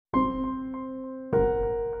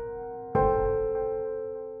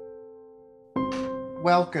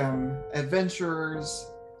Welcome, adventurers,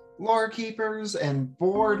 lore keepers, and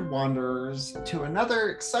board wanderers, to another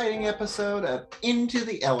exciting episode of Into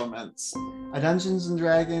the Elements, a Dungeons and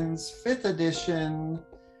Dragons 5th edition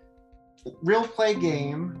real play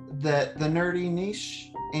game that the Nerdy Niche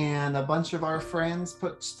and a bunch of our friends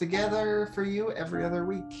puts together for you every other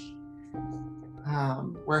week.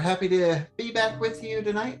 We're happy to be back with you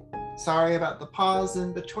tonight. Sorry about the pause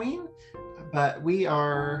in between, but we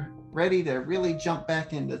are ready to really jump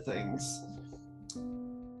back into things.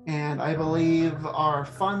 And I believe our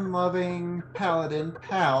fun-loving paladin,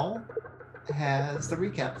 Pal, has the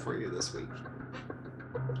recap for you this week.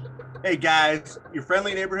 Hey guys, your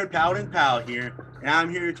friendly neighborhood paladin Pal here, and I'm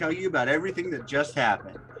here to tell you about everything that just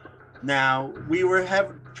happened. Now, we were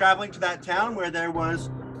traveling to that town where there was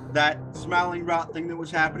that smiling rot thing that was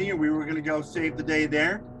happening, and we were going to go save the day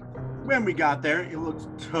there. When we got there, it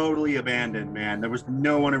looked totally abandoned, man. There was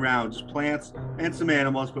no one around, just plants and some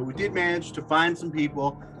animals, but we did manage to find some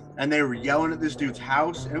people, and they were yelling at this dude's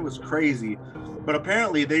house, and it was crazy. But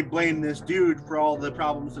apparently, they blamed this dude for all the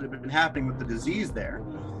problems that have been happening with the disease there.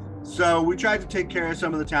 So we tried to take care of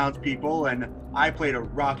some of the townspeople, and I played a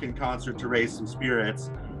rockin' concert to raise some spirits.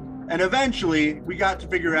 And eventually, we got to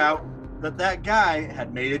figure out that that guy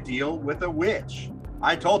had made a deal with a witch.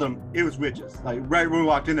 I told him it was witches. Like right when we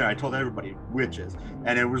walked in there, I told everybody witches.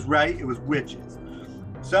 And it was right, it was witches.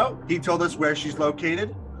 So he told us where she's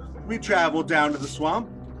located. We traveled down to the swamp,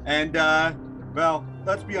 and well,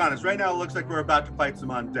 let's be honest, right now it looks like we're about to fight some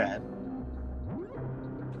undead.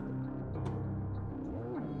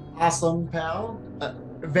 Awesome, Pal.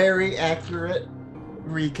 Very accurate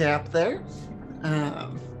recap there.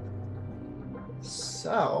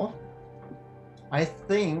 So, I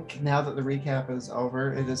think now that the recap is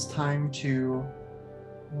over, it is time to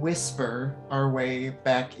whisper our way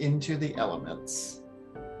back into the elements.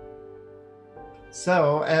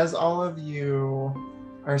 So, as all of you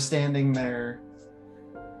are standing there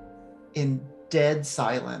in dead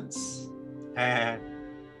silence, The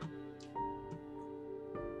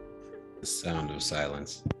sound of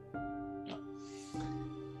silence.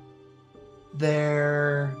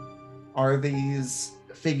 there are these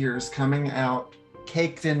figures coming out,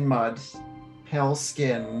 caked in mud, pale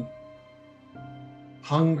skin,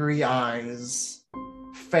 hungry eyes,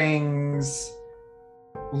 fangs,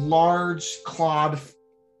 large clawed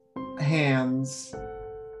hands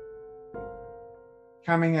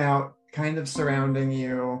coming out, kind of surrounding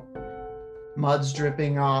you. Mud's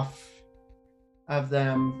dripping off of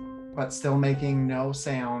them, but still making no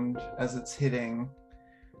sound as it's hitting.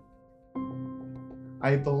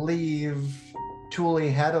 I believe Thule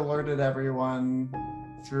had alerted everyone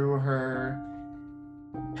through her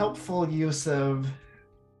helpful use of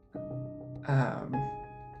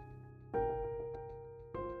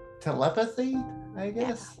telepathy, I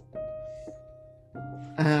guess.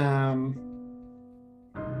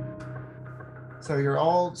 So you're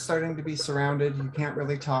all starting to be surrounded. You can't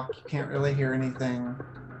really talk. You can't really hear anything.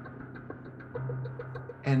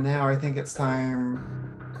 And now I think it's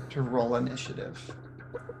time to roll initiative.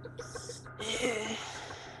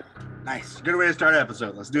 Nice. Good way to start an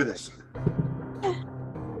episode. Let's do this.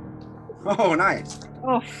 Oh, nice.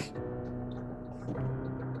 Oh.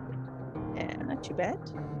 Yeah, not too bad.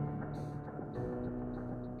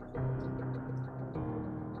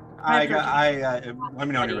 Let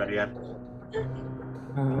me know when you're ready, Ed.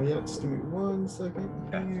 Yeah, just give me 1 second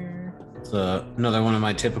here. It's another one of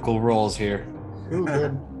my typical rolls here. Ooh,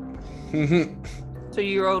 good. So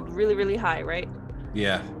you rolled really, really high, right?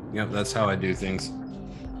 Yeah, yep, that's how I do things.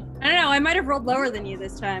 I don't know. I might have rolled lower than you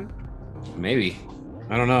this time. Maybe.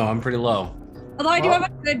 I don't know. I'm pretty low. Although I do have a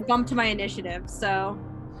good bump to my initiative, so.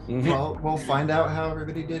 Well, we'll find out how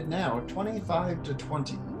everybody did now. 25 to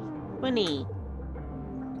 20. 20.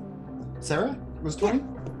 Sarah was 20?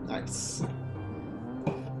 Nice.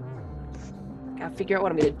 Gotta figure out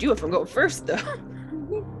what I'm gonna do if I'm going first, though.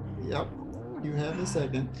 Yep. You have a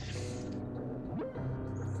second.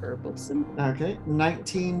 Verbal symbol. Okay.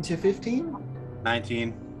 19 to 15?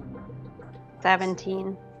 19.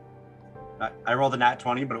 17. I rolled a nat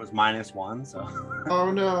 20, but it was -1, so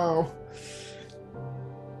Oh no.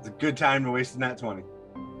 it's a good time to waste a nat 20.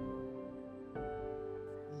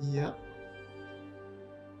 Yep.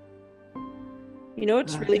 You know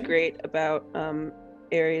what's really Okay. great about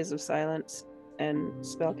areas of silence and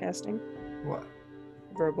spellcasting? What?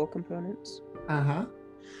 Verbal components. Uh-huh.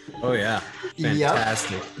 Oh yeah,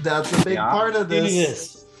 fantastic. Yep. That's a big Yeah. part of Give me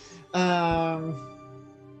this. this. Okay.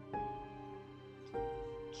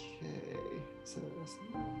 So,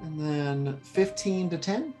 and then 15 to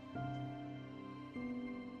 10?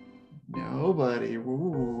 Nobody.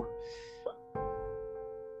 Ooh.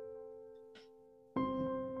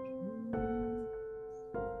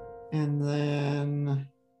 And then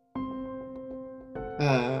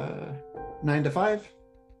 9 to 5.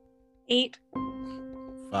 8.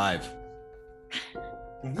 5.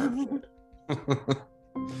 I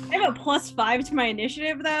have a +5 to my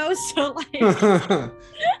initiative though, so like I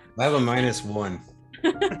have a -1.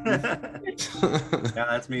 Yeah,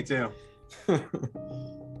 that's me too.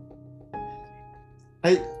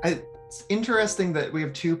 It's interesting that we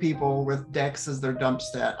have 2 people with Dex as their dump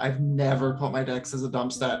stat. I've never put my Dex as a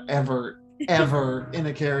dump stat ever in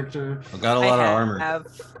a character. I've got a lot of armor.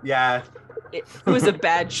 Yeah, It was a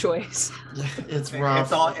bad choice. Yeah, it's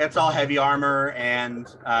rough. it's all heavy armor,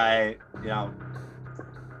 and I,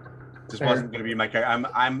 just Fair. wasn't gonna be my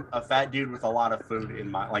character. I'm a fat dude with a lot of food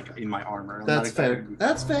in my armor. I'm not That's fair. exactly-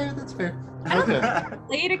 That's fair. Okay.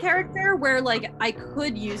 played a character where like I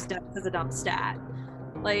could use Dex as a dump stat.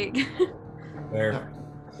 Like There.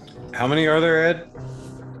 How many are there, Ed?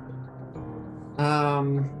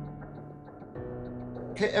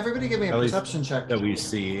 Okay, everybody give me a At least perception check. That we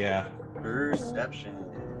see, yeah. Perception.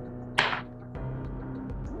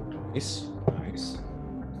 Nice.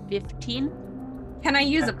 15. can I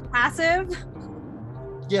use a passive?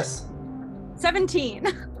 Yes. 17.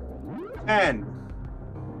 10.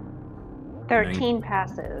 13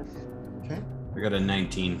 passive. Okay. I got a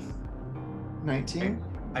 19. 19.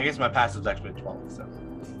 I guess my passive's actually 12. So.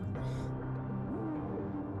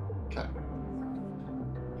 Okay.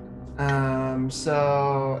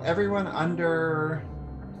 So everyone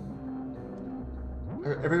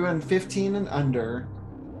 15 and under,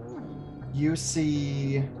 you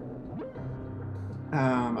see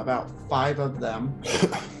about 5 of them.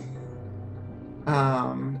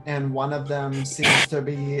 And one of them seems to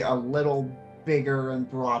be a little bigger and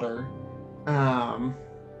broader than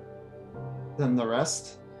the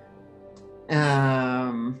rest.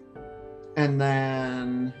 And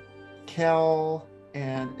then Kel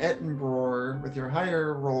and Ettenbroer, with your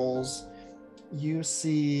higher rolls, you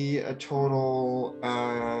see a total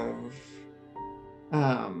of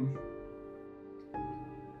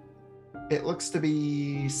it looks to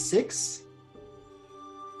be 6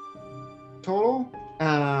 total,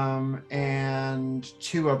 and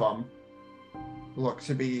 2 of them look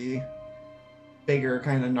to be bigger,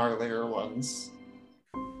 kind of gnarlier ones.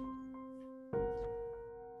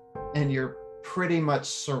 And you're pretty much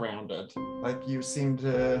surrounded. Like, you seem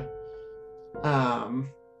to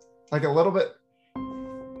like a little bit,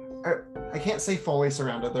 I can't say fully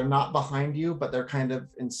surrounded. They're not behind you, but they're kind of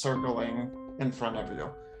encircling in front of you.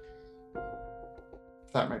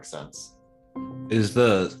 If that makes sense. Is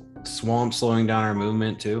the swamp slowing down our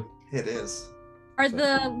movement too? It is. Are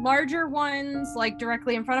the larger ones like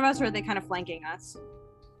directly in front of us, or are they kind of flanking us?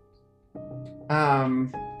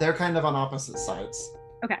 They're kind of on opposite sides.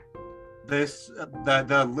 This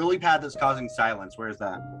the lily pad that's causing silence. Where is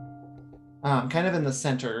that? Kind of in the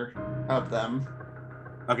center of them.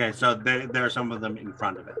 Okay, so there are some of them in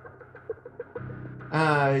front of it.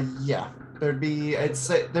 Yeah. There'd be, I'd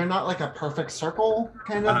say they're not like a perfect circle,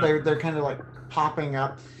 kind of. They're kind of like popping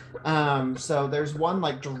up. So there's one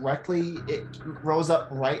like directly, it rose up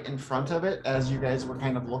right in front of it as you guys were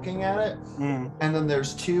kind of looking at it. And then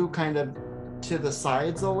there's 2 kind of to the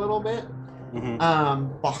sides a little bit,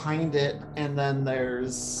 behind it, and then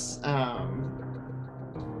there's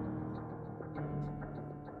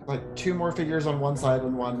like 2 more figures on one side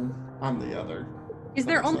and 1 on the other. Is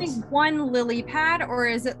there only one lily pad, or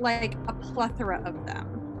is it like a plethora of them?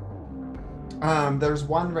 There's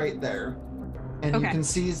one right there, and you can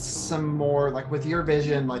see some more, like with your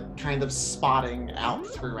vision, like kind of spotting out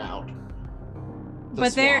throughout.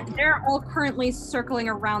 But they're all currently circling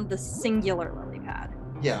around the singular lily pad.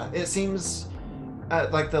 Yeah, it seems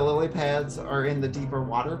like the lily pads are in the deeper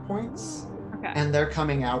water points, and they're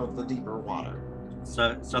coming out of the deeper water.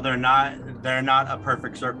 So they're not a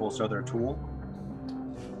perfect circle. So they're a tool.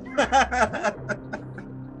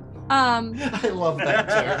 I love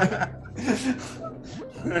that too.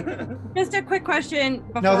 Just a quick question.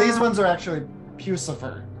 No, these ones are actually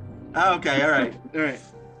Pucifer. Oh, okay, all right.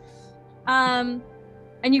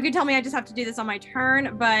 And you can tell me I just have to do this on my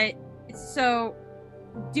turn, but so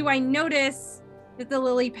do I notice that the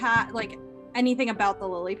lily pad, like anything about the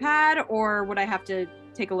lily pad, or would I have to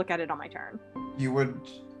take a look at it on my turn? You would,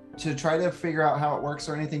 to try to figure out how it works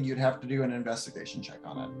or anything, you'd have to do an investigation check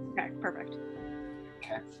on it. Okay, perfect.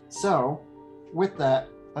 Okay, so with that,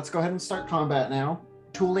 let's go ahead and start combat now.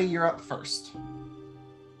 Thule, you're up first.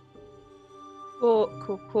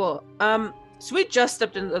 Cool. So we just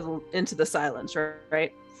stepped into the silence,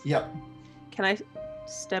 right? Yep. Can I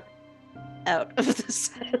step out of the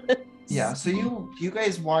silence? Yeah, so you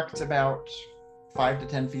guys walked about 5 to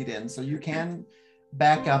 10 feet in, so you can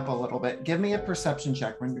back up a little bit. Give me a perception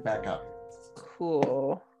check when you back up.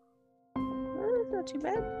 Cool. Not too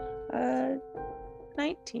bad.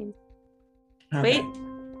 19. Okay.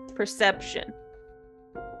 Wait. Perception.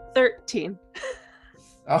 13.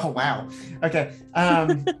 Oh wow. Okay.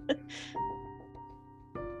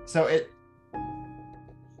 So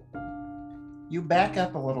you back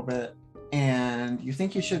up a little bit and you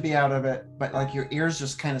think you should be out of it, but like your ears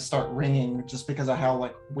just kind of start ringing just because of how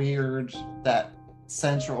like weird that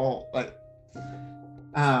central like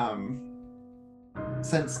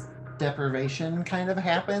sense deprivation kind of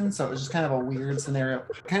happened. So it was just kind of a weird scenario.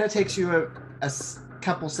 Kind of takes you a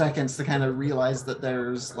couple seconds to kind of realize that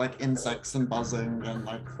there's like insects and buzzing and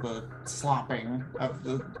like the slopping of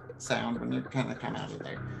the sound when you kind of come out of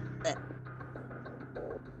there.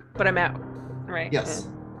 But I'm out. Right. Yes.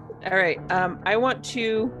 All right. I want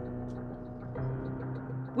to.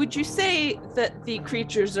 Would you say that the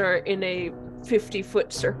creatures are in a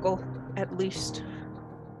 50-foot circle at least?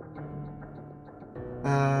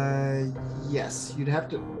 Yes. You'd have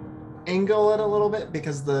to angle it a little bit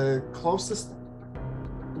because the closest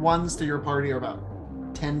ones to your party are about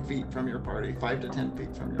 10 feet from your party, 5 to 10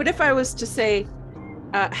 feet from your But if I was to say,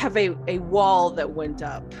 have a wall that went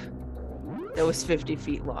up that was 50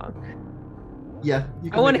 feet long. Yeah.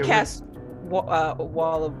 You I want to make it cast a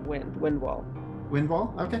wall of wind wall. wind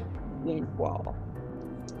wall? Okay. Wind wall.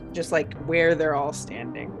 Just like where they're all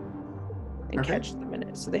standing. And Okay. catch them in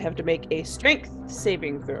it. So they have to make a strength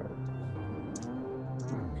saving throw.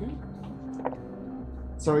 Okay.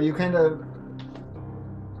 So are you kind of...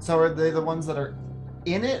 So are they the ones that are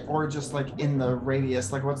in it or just like in the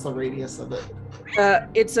radius? Like what's the radius of it?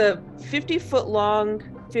 It's a 50-foot long,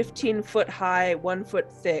 15-foot high, 1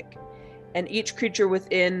 foot thick, and each creature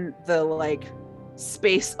within the like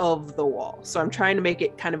space of the wall. So I'm trying to make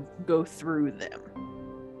it kind of go through them.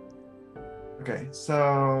 Okay,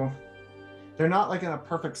 so they're not like in a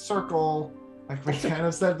perfect circle, like we kind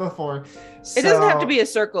of said before. It doesn't have to be a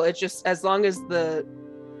circle. It's just as long as the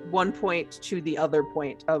one point to the other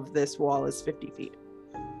point of this wall is 50 feet.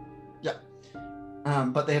 Yeah.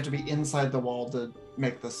 But they have to be inside the wall to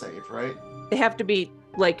make the save, right? They have to be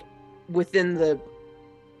like within the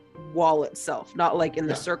wall itself, not like in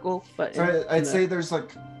the Yeah. circle, but So I'd the- say there's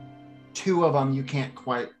like 2 of them you can't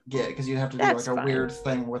quite get because you'd have to do That's like a fine. weird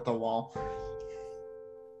thing with the wall.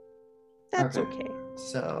 that's okay. okay.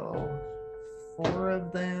 So 4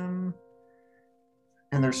 of them.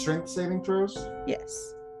 And their strength saving throws?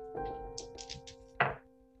 Yes.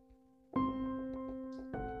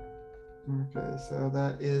 Okay, so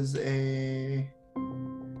that is a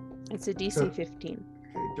It's a DC So- 15.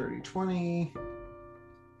 dirty 20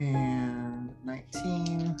 and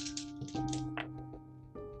 19.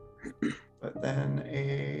 But then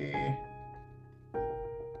a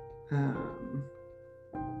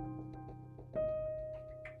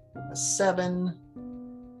 7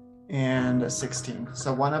 and a 16.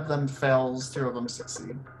 So one of them fails, 2 of them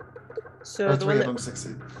succeed. So Or the 3 one of that them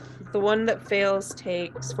succeed. The one that fails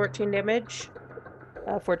takes 14 damage,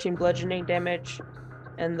 14 bludgeoning damage,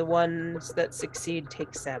 and the ones that succeed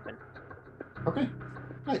take 7. Okay,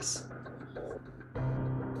 nice.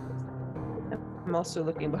 I'm also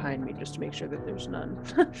looking behind me just to make sure that there's none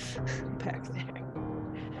back there.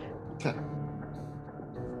 Okay.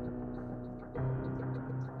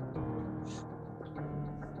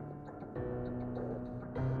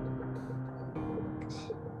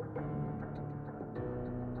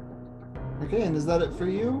 Okay, and is that it for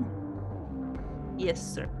you? Yes,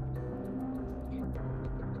 sir.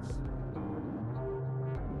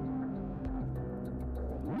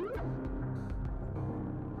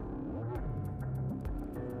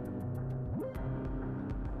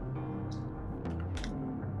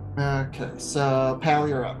 Okay, so Pal,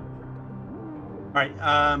 you're up. All right.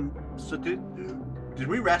 So did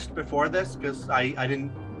we rest before this? Because I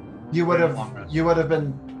didn't. You would Very long rest. have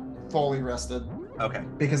been fully rested Okay.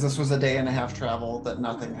 because this was a day and a half travel that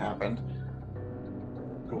nothing happened.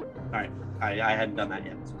 Cool. All right. I hadn't done that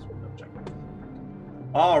yet. So let's double check.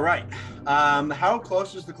 All right. How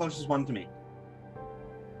close is the closest one to me?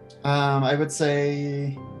 I would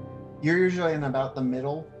say you're usually in about the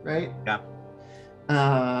middle, right? Yeah.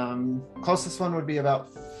 Closest one would be about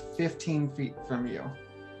 15 feet from you,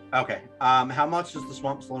 Okay. How much is the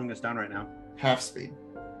swamp slowing us down right now? half speed.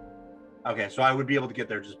 Okay, so I would be able to get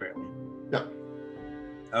there just barely. Yep.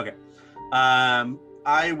 Okay.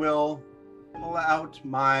 I will pull out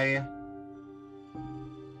my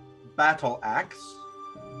battle axe,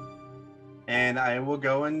 and I will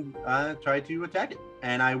go and try to attack it.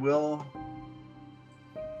 And I will.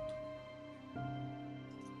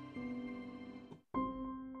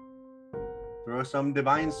 throw some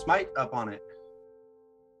divine smite up on it.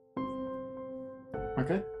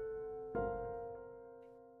 Okay.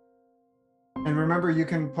 And remember, you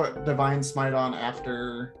can put divine smite on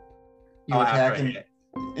after you attack after I hit.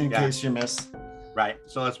 in Yeah. case you miss. Right.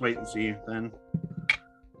 So let's wait and see then.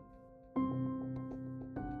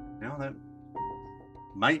 No, that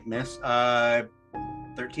might miss.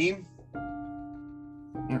 13.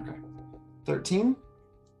 Okay. 13.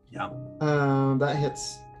 Yeah. That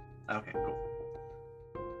hits. Okay. Cool.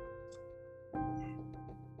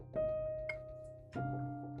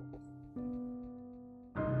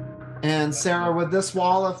 And Sarah, would this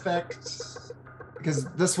wall affect? Because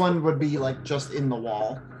this one would be like just in the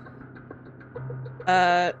wall.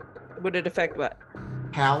 Would it affect what?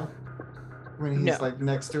 Hal, when he's No. like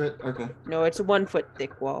next to it. Okay. No, it's a 1 foot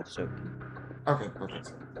thick wall, so Okay.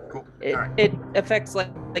 Perfect. Cool. it, All right. it affects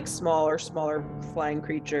like smaller flying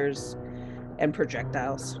creatures and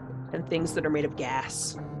projectiles and things that are made of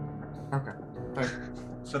gas. Okay. Perfect.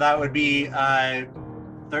 So that would be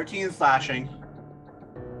 13 slashing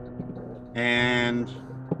and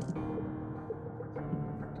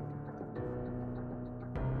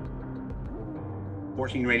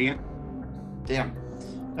 14 radiant. Damn.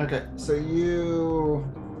 Okay. So you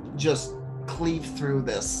just cleave through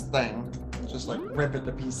this thing, just like rip it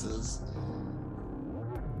to pieces.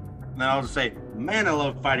 And then I'll just say, man, I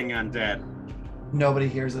love fighting undead. Nobody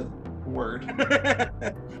hears a word.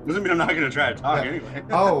 Doesn't mean I'm not going to try to talk Yeah. anyway.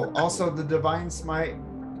 Oh, also the divine smite.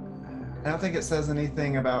 I don't think it says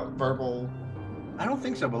anything about verbal. I don't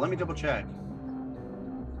think so, but let me double check.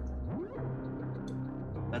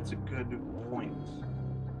 That's a good point.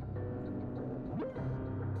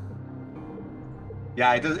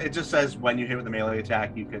 Yeah, it does. It just says when you hit with a melee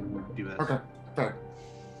attack, you can do this. Okay, fair.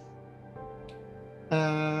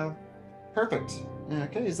 Perfect.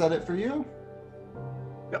 Okay, is that it for you?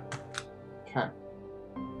 Yep. Okay.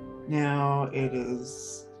 Now it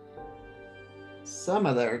is some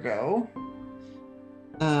of their go.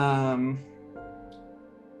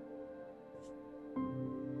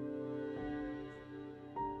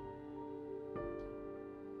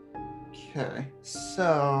 Okay,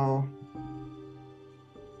 so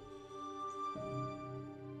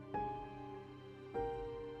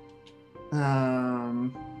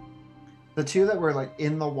the two that were like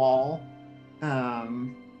in the wall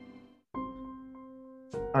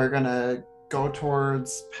are gonna go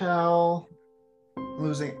towards Pal,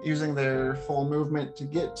 using their full movement to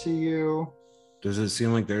get to you. Does it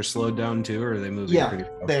seem like they're slowed down too, or are they moving Yeah, pretty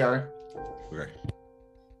fast? they are. Okay.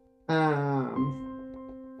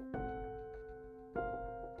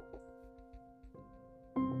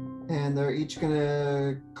 And they're each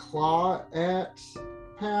gonna claw at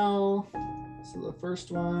Pal. So the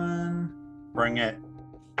first one, Bring it.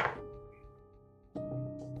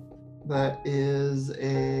 that is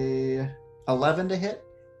a 11 to hit.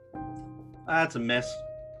 That's a miss.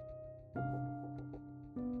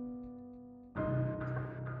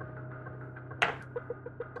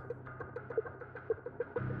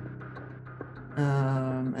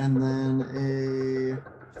 And then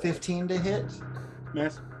a 15 to hit.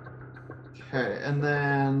 Miss. Okay, and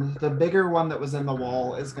then the bigger one that was in the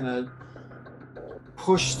wall is gonna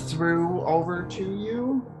push through over to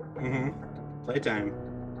you. Mm-hmm. Playtime.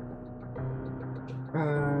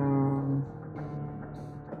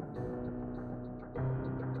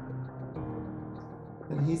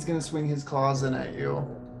 And he's gonna swing his claws in at you.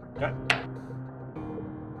 Okay.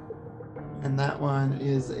 And that one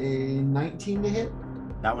is a 19 to hit.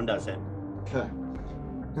 That one does hit. Okay.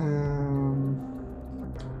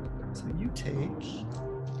 So you take.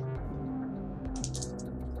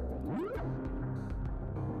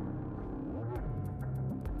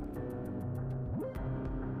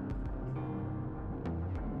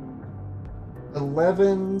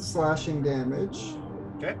 $11 slashing damage.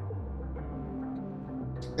 Okay.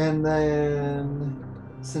 And then,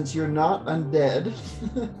 since you're not undead,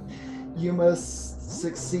 you must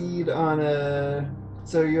succeed on a.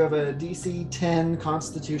 So you have a DC 10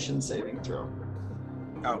 Constitution saving throw.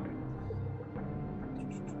 Okay.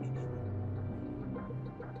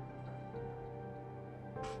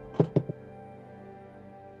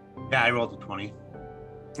 Yeah, I rolled a 20.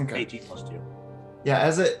 Okay. 18 plus 2. Yeah,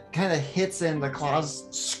 as it kind of hits in, the claws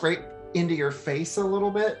scrape into your face a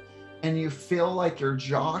little bit, and you feel like your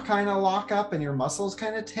jaw kind of lock up and your muscles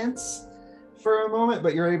kind of tense for a moment,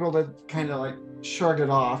 but you're able to kind of like shrug it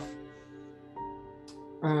off.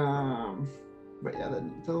 But yeah, that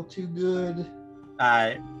didn't feel too good.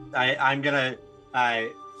 I'm gonna kind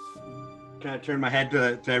of turn my head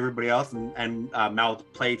to everybody else and mouth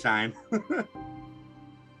playtime.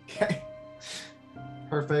 Okay.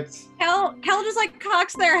 Perfect. Cal Kel just like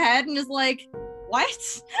cocks their head and is like,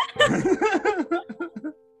 what?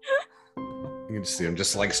 You can see him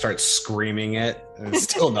just like start screaming it, and it's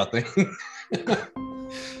still nothing.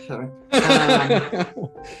 Okay.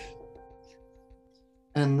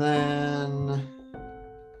 And then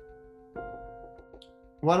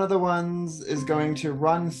one of the ones is going to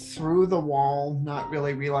run through the wall, not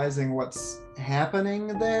really realizing what's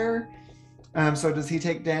happening there. So does he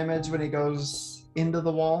take damage when he goes into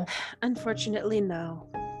the wall? Unfortunately, no.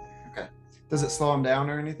 Okay. Does it slow him down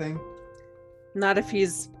or anything? Not if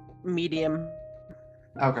he's medium.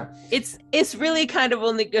 Okay. It's really kind of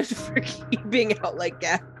only good for keeping out like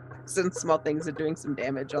gaps and small things and doing some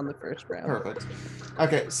damage on the first round. Perfect.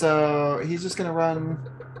 Okay, so he's just gonna run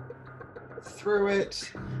through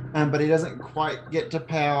it, but he doesn't quite get to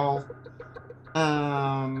Pal.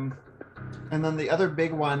 And then the other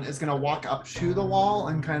big one is gonna walk up to the wall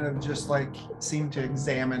and kind of just like seem to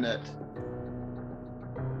examine it.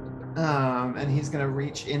 And he's gonna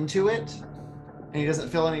reach into it, and he doesn't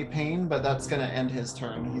feel any pain, but that's gonna end his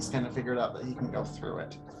turn. He's kind of figured out that he can go through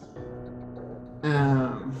it.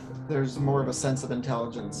 There's more of a sense of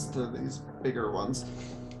intelligence to these bigger ones.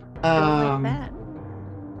 Don't like that.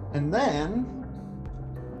 And then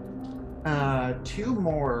two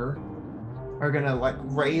more are gonna like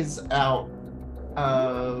raise out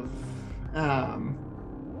of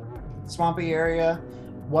swampy area.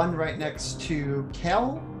 One right next to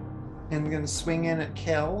Kel, and gonna swing in at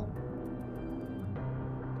Kel.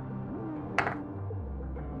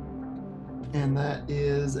 And that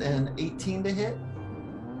is an 18 to hit.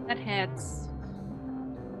 That hits.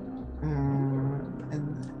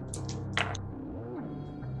 And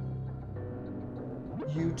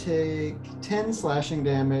you take 10 slashing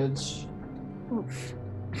damage. Oof.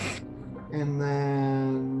 And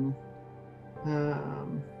then,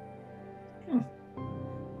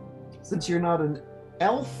 since you're not an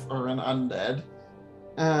elf or an undead,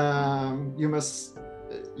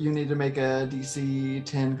 you need to make a DC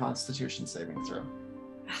 10 Constitution saving throw.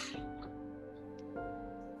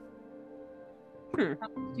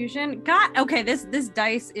 Constitution. God. Okay. This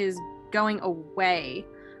dice is going away.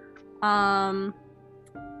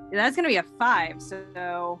 That's gonna be a 5. So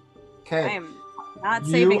I Okay. am not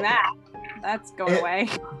saving that. That's going away.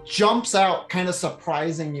 Jumps out, kind of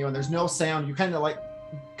surprising you, and there's no sound. You kind of like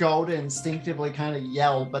go to instinctively kind of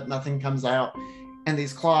yell, but nothing comes out. And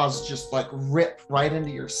these claws just like rip right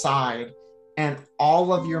into your side, and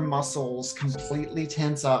all of your muscles completely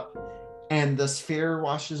tense up, and the sphere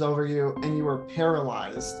washes over you, and you are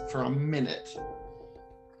paralyzed for a minute.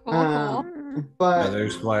 Cool. But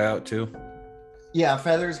Feathers fly out too. yeah,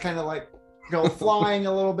 feathers kind of like go flying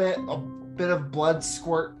a little bit. A bit of blood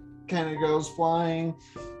squirt kind of goes flying.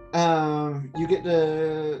 You get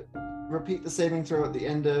to repeat the saving throw at the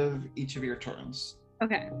end of each of your turns.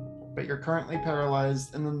 Okay. But you're currently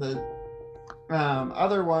paralyzed. And then the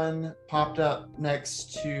other one popped up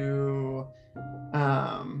next to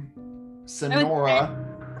Sonora.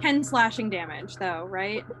 10 slashing damage, though,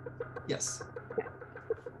 right? Yes.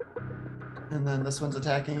 And then this one's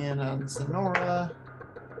attacking in on Sonora.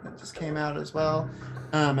 That just came out as well.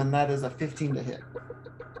 And that is a 15 to hit.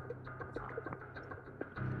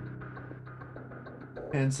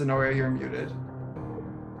 And Sonora, you're muted.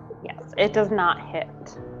 Yes, it does not hit.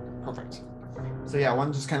 Perfect. So yeah,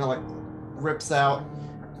 one just kind of like rips out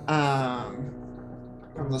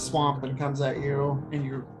from the swamp and comes at you, and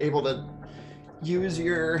you're able to use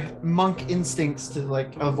your monk instincts to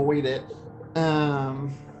like avoid it.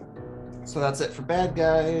 So that's it for bad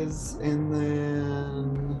guys, and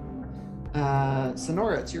then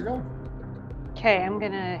Sonora, it's your go. Okay, I'm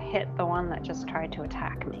gonna hit the one that just tried to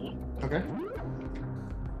attack me. Okay.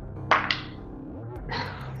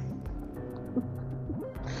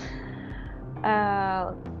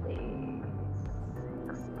 Let's see.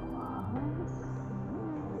 6 plus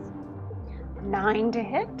 9 to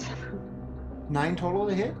hit. 9 total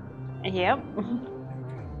to hit. Yep.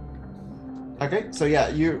 Okay, so yeah,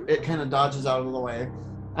 it kind of dodges out of the way.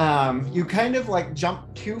 You kind of like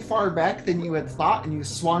jumped too far back than you had thought, and you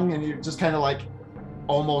swung, and you just kind of like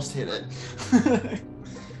almost hit it.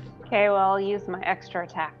 Okay, well, I'll use my extra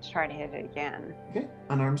attack to try to hit it again. Okay,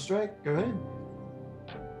 unarmed strike. Go ahead.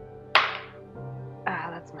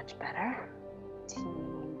 That's much better. 18,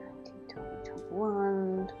 19, 20,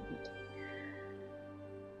 21, 22.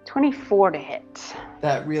 24 to hit.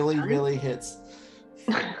 That really hits.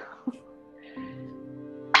 What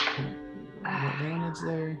damage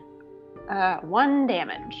there? 1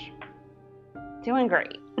 damage. Doing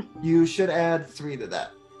great. You should add 3 to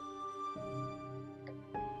that.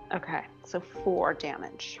 Okay, so 4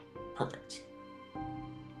 damage. Perfect.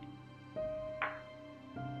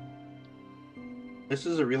 This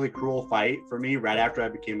is a really cruel fight for me right after I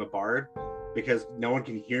became a bard because no one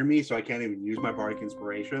can hear me, so I can't even use my bardic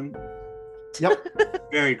inspiration. Yep.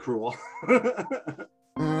 Very cruel.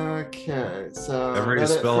 Okay, so Every that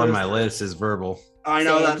spell on first- my list is verbal. I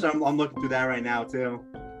know, Same. I'm looking through that right now too.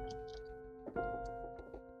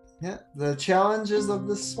 Yeah, the challenges of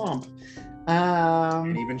the swamp.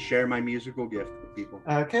 And even share my musical gift with people.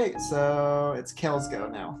 Okay, so it's Kel's go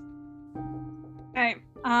now. Okay.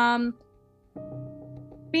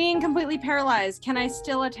 Being completely paralyzed, can I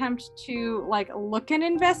still attempt to like look and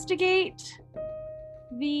investigate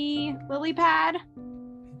the lily pad?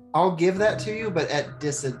 I'll give that to you, but at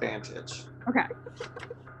disadvantage. Okay.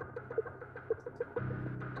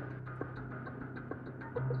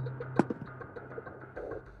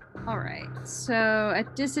 All right. So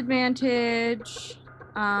at disadvantage,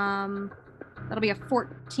 that'll be a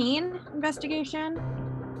 14 investigation.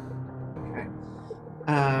 Okay.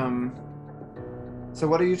 So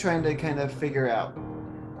what are you trying to kind of figure out?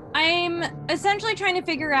 I'm essentially trying to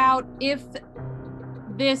figure out if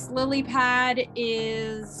this lily pad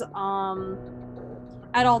is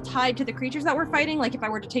at all tied to the creatures that we're fighting. Like if I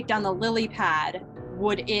were to take down the lily pad,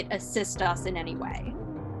 would it assist us in any way?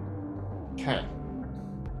 Okay.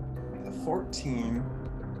 The 14.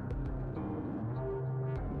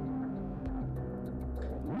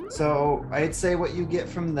 So I'd say what you get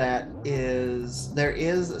from that is there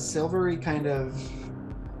is a silvery kind of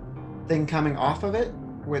thing coming off of it,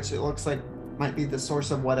 which it looks like might be the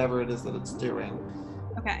source of whatever it is that it's doing.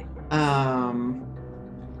 Okay.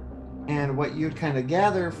 And what you'd kind of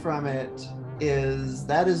gather from it is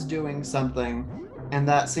that is doing something, and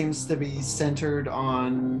that seems to be centered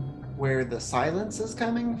on where the silence is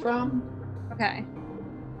coming from, Okay.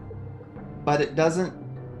 but it doesn't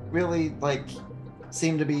really like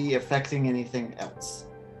seem to be affecting anything else.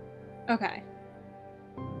 Okay.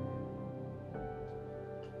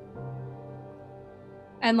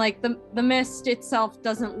 And like the mist itself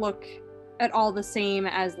doesn't look at all the same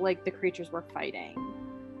as like the creatures we're fighting.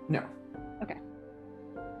 No. Okay.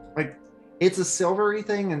 Like it's a silvery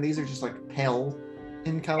thing, and these are just like pale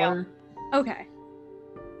in color. Okay.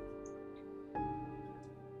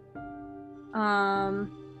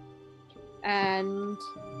 And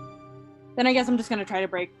then I guess I'm just gonna try to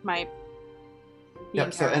break my.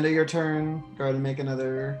 Yep. So end of your turn. Go ahead and make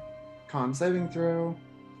another con saving throw.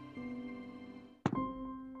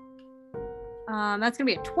 That's gonna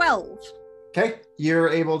be a 12. Okay, you're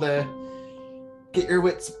able to get your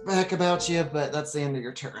wits back about you, but that's the end of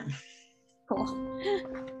your turn. Cool.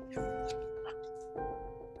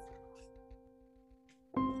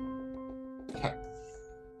 Okay.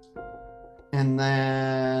 And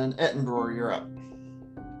then Ettenbroar, you're up.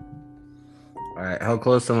 All right, how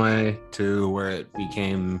close am I to where it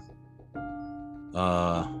became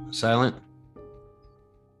silent?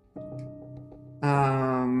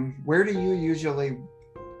 Where do you usually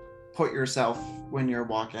put yourself when you're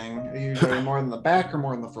walking? Are you usually more in the back or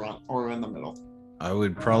more in the front or in the middle?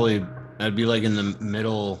 I'd be like in the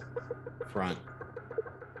middle front,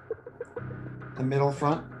 The middle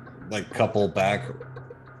front? like couple back.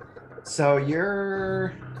 So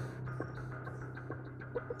you're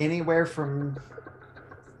anywhere from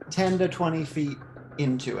 10 to 20 feet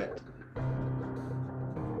into it.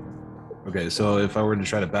 Okay, so if I were to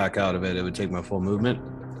try to back out of it, it would take my full movement.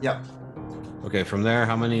 Yep. Okay, from there,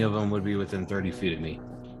 how many of them would be within 30 feet of me?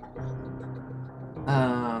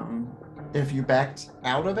 If you backed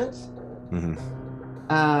out of it, Mm-hmm.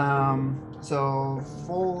 so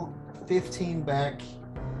full 15 back,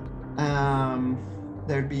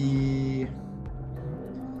 there'd be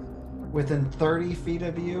within 30 feet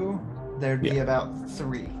of you, there'd be Yeah. about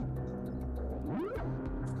 3.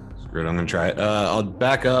 Screw it, I'm gonna try it. I'll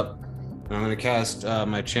back up. And I'm gonna cast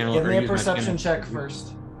my channel. Give or me a use my perception channel. check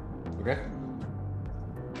first. Okay.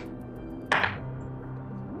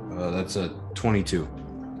 That's a 22.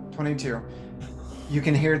 22. You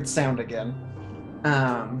can hear the sound again.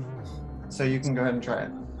 So you can go ahead and try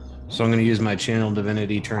it. So I'm gonna use my channel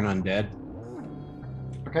divinity turn undead.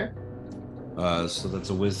 Okay. So that's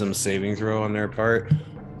a wisdom saving throw on their part.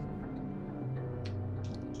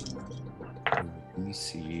 Let me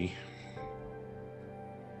see.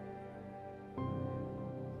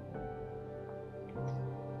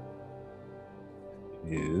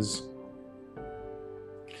 Is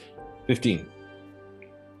 15.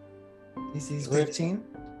 DC's 15.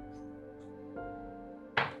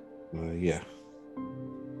 Yeah.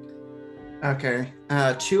 Okay.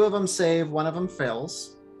 2 of them save, 1 of them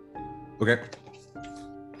fails. Okay.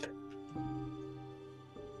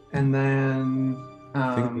 And then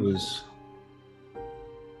I think it was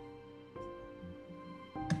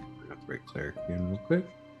break cleric again real quick.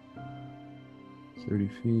 30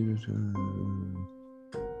 feet.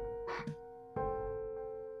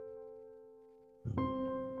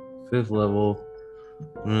 Fifth level.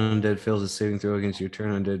 When undead fails a saving throw against your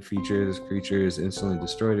turn undead feature, this creature is instantly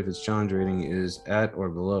destroyed if its challenge rating is at or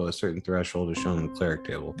below a certain threshold as shown on the cleric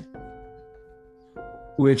table,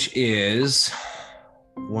 which is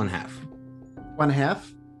 1/2. 1/2?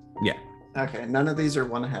 Yeah. Okay, none of these are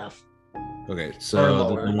 1/2. Okay, Or so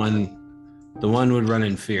lower. the one would run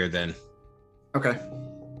in fear then. Okay.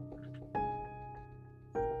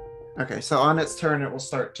 Okay, so on its turn, it will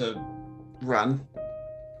start to run.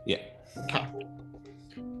 Yeah. Okay.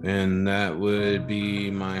 And that would be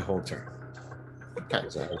my whole turn. Okay.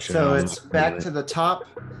 So So it's back to the top.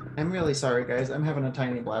 I'm really sorry, guys. I'm having a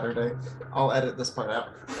tiny bladder day. I'll edit this part out.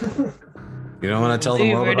 You don't want to tell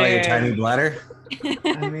the world about your Over tiny there. bladder?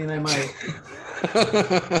 I mean, I might.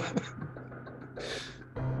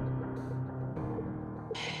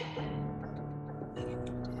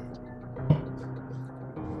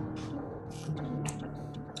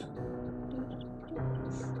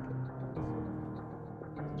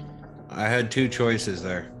 I had two choices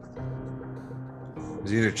there. It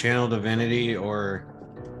was either channel divinity or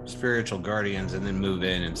spiritual guardians and then move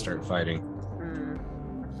in and start fighting. Hmm.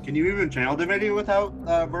 Can you even channel divinity without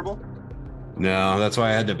verbal? No, that's why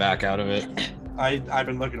I had to back out of it. I've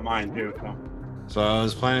been looking at mine too. So I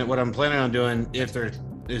was planning, what I'm planning on doing, if there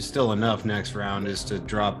is still enough next round, is to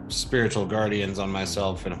drop spiritual guardians on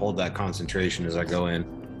myself and hold that concentration as I go in.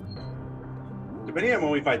 Depending on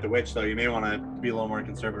when we fight the witch, though, you may want to be a little more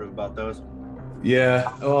conservative about those.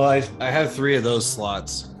 Yeah, well, I have 3 of those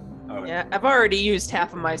slots. Okay. Yeah, I've already used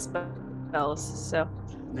half of my spells, so.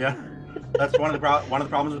 Yeah. That's one of the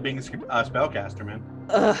problems with being a spellcaster, man.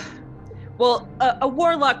 Well, a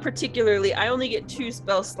warlock particularly, I only get 2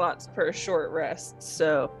 spell slots per short rest,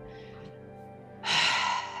 so. Yeah,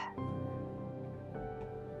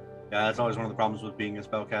 that's always one of the problems with being a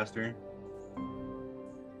spellcaster.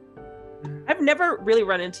 I've never really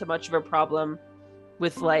run into much of a problem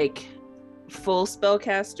with like full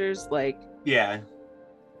spellcasters, like. Yeah.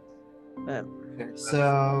 Okay,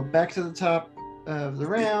 so back to the top of the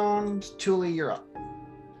round. Thule, you're up.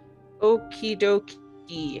 Okie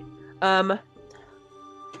dokie. I'm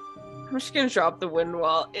just gonna drop the wind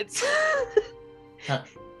wall. It's Okay.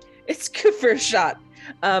 it's good for a shot.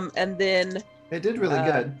 And then It did really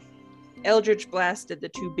good. Eldritch blasted the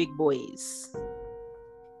 2 big boys.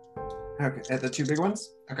 Okay, at the 2 big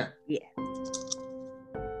ones? Okay.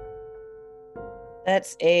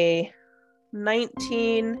 That's a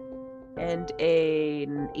 19 and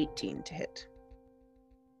an 18 to hit.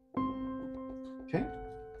 Okay.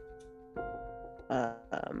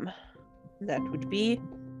 That would be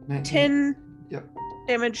 19. 10 Yep.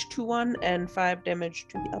 damage to one and 5 damage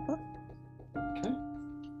to the other. Okay.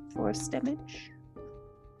 Force damage.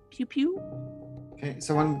 Pew pew. Okay,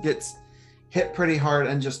 so one gets hit pretty hard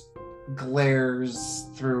and just glares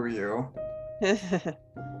through you.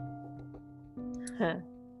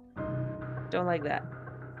 Don't like that.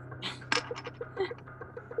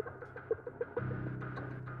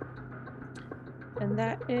 And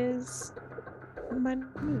that is my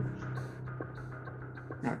move.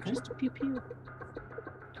 Okay, Just a pew pew.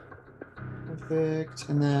 perfect.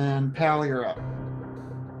 And then Pal, you're up.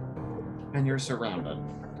 And you're surrounded.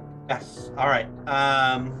 Yes. All right.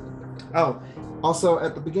 Oh, also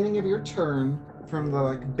at the beginning of your turn, from the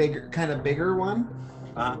like bigger one,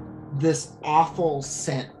 this awful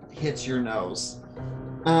scent hits your nose.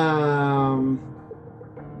 And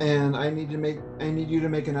I need you to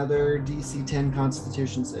make another DC 10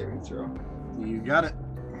 Constitution saving throw. You got it.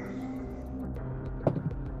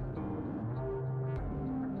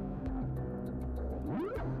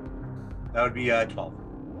 That would be 12.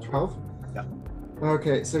 12? Yeah.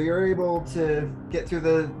 Okay, so you're able to get through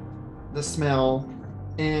the smell,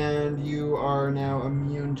 and you are now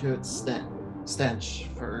immune to its stench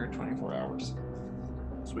for 24 hours.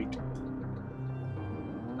 Sweet.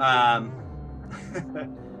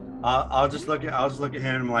 I'll just look at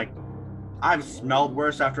him and I'm like, I've smelled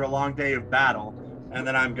worse after a long day of battle, and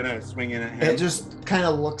then I'm gonna swing in at him. It just kind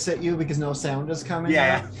of looks at you because no sound is coming.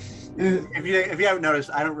 Yeah. out. If you haven't noticed,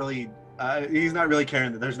 I don't really. He's not really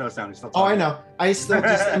caring that there's no sound. He's still Oh, I talking. know. I still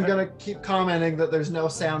just I'm gonna keep commenting that there's no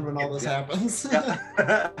sound when all this happens. Yeah.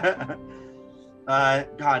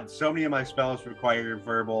 God, so many of my spells require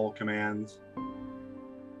verbal commands.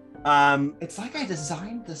 It's like I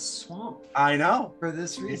designed the swamp I know. for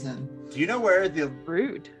this reason. Do you know where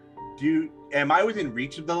Rude. am I within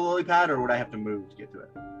reach of the lily pad, or would I have to move to get to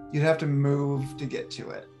it? You'd have to move to get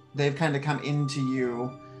to it. They've kind of come into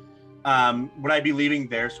you Would I be leaving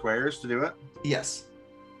their squares to do it? Yes.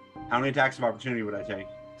 How many attacks of opportunity would I take?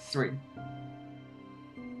 3.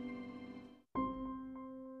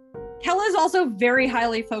 Kella's also very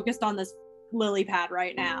highly focused on this lily pad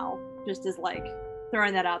right now. Just as like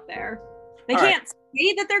throwing that out there. They All can't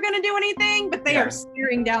say that they're gonna do anything, but they Yeah. are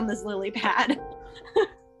staring down this lily pad.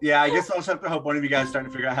 Yeah, I guess I'll just have to hope one of you guys start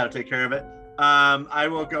to figure out how to take care of it. I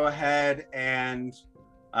will go ahead and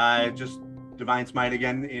just Divine Smite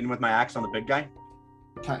again in with my axe on the big guy.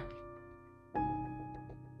 Okay.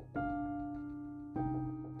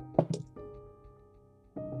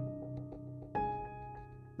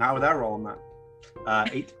 Not without rolling that.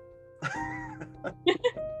 8.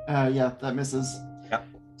 Yeah, that misses. Yep.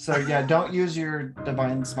 So yeah, don't use your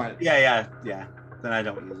divine smite. Yeah. Then I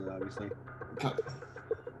don't use it, obviously. Okay.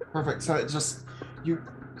 Perfect. So it just you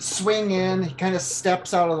swing in, he kind of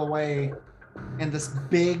steps out of the way, and this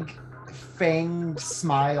big fanged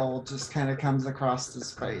smile just kind of comes across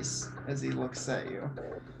his face as he looks at you.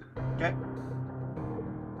 Okay.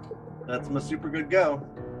 That's my super good go.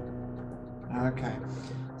 Okay.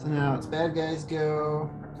 So now it's bad guys go.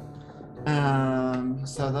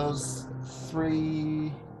 So those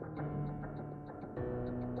 3.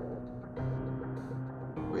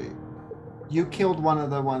 Wait. You killed one of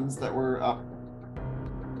the ones that were up.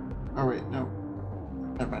 Oh wait, no.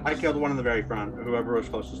 Never mind. I killed one in the very front, whoever was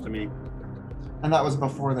closest to me. And that was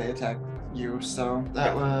before they attacked you. So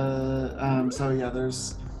that was so yeah,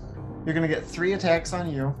 you're gonna get 3 attacks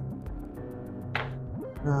on you.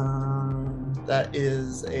 That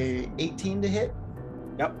is a 18 to hit.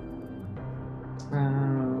 Yep.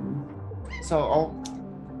 So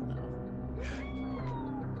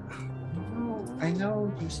I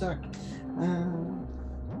know you suck.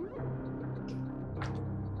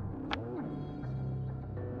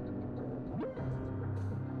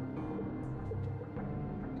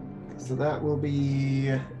 So that will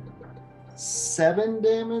be 7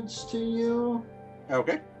 damage to you.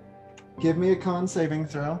 Okay. Give me a con saving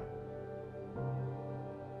throw.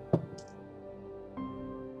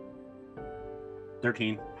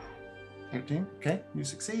 13. 13. Okay, you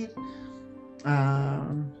succeed.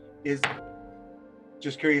 Is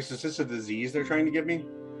just curious, is this a disease they're trying to give me?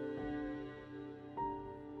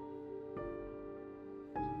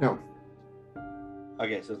 No,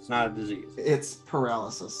 Okay, so it's not a disease. it's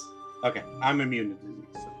paralysis. Okay, I'm immune to disease.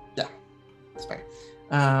 That's fair.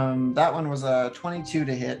 That one was a 22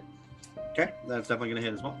 to hit. Okay, that's definitely gonna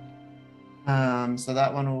hit as well. So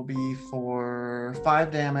that one will be for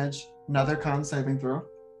 5 damage. Another con saving throw.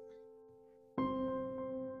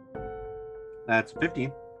 That's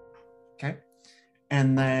 15. Okay.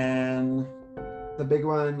 And then the big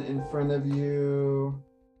one in front of you.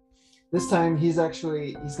 This time he's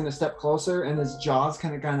going to step closer and his jaws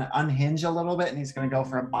kind of unhinge a little bit and he's going to go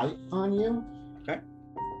for a bite on you. Okay.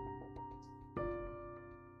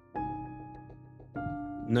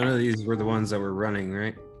 None of these were the ones that were running,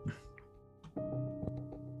 right?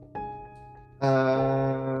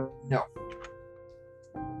 No.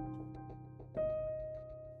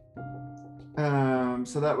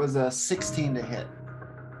 So that was a 16 to hit.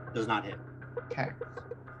 Does not hit. Okay.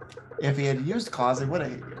 If he had used claws, he would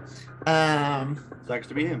have hit you. Sucks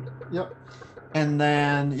to be him. Yep. And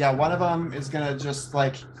then, yeah, one of them is going to just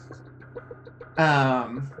one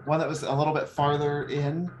that was a little bit farther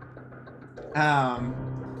in,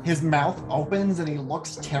 his mouth opens and he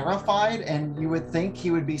looks terrified, and you would think he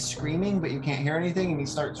would be screaming, but you can't hear anything, and he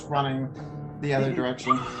starts running the other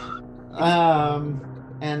direction.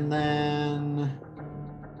 And then,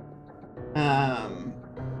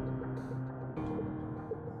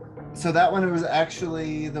 so that one was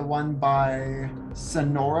actually the one by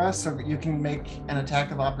Sonora, so you can make an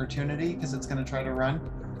attack of opportunity because it's going to try to run.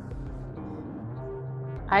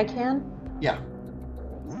 I can? Yeah,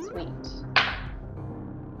 Sweet.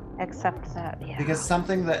 Except that, yeah. because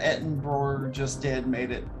something that Ettenbroer just did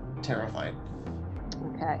made it terrified.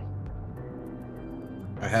 Okay.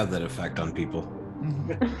 I have that effect on people.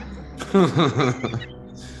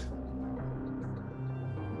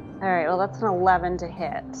 All right, well, that's an 11 to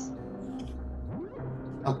hit.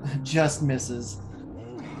 Oh, just misses.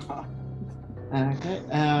 Okay.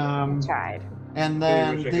 Tried. And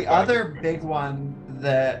Yeah, you then wish I the could other buy it. big one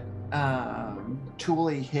that Thule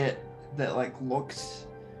hit that looked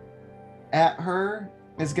at her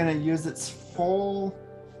is going to use its full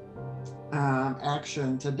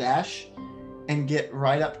action to dash and get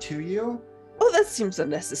right up to you. Oh, that seems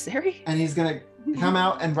unnecessary. And he's going to come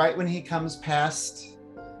out, and right when he comes past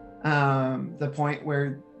the point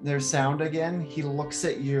where there's sound again, he looks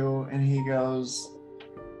at you and he goes,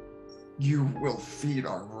 "You will feed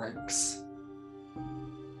our ranks."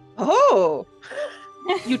 Oh,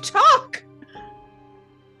 you talk.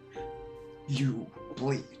 You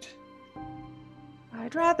bleed.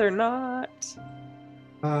 I'd rather not.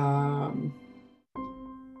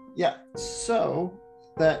 Yeah, so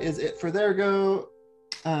that is it for their go.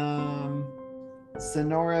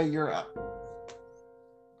 Sonora, you're up.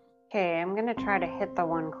 Okay, I'm gonna try to hit the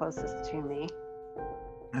one closest to me.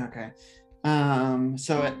 Okay.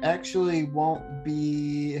 So it actually won't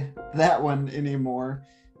be that one anymore.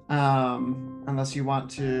 Unless you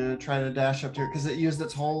want to try to dash up to it, because it used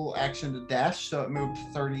its whole action to dash, so it moved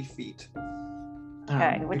 30 feet.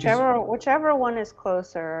 Okay, whichever one is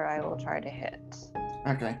closer, I will try to hit.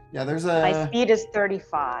 Okay. Yeah, there's My speed is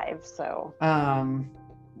 35, so.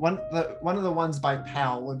 One of the ones by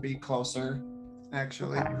Pal would be closer,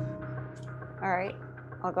 actually. Okay. All right,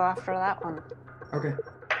 I'll go after that one. Okay.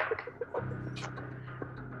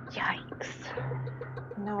 Yikes.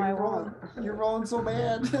 No, I won't. You're rolling so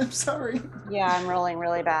bad. I'm sorry. Yeah, I'm rolling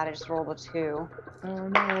really bad. I just rolled a 2. Oh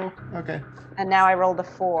no. Okay. And now I rolled a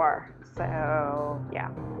 4. So, yeah.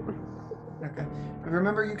 Okay.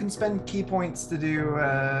 Remember, you can spend key points to do.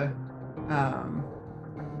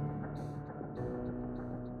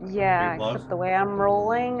 Yeah, Big except the way I'm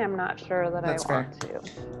rolling, I'm not sure that That's I want to.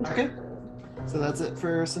 Okay. So that's it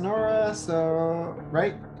for Sonora. So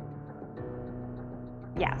right.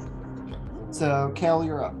 Yes. So Cal,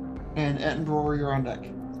 you're up, and Ettenbrower, you're on deck.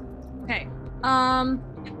 Okay.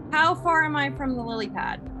 How far am I from the lily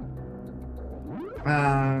pad?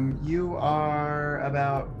 You are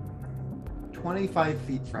about 25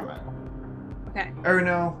 feet from it. Okay. Or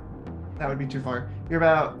no, that would be too far. You're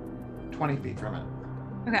about 20 feet from it.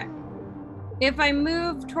 Okay. If I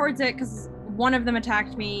move towards it, because one of them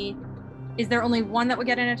attacked me, is there only one that would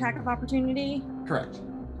get an attack of opportunity? Correct.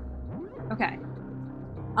 Okay.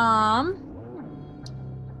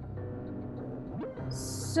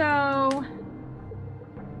 So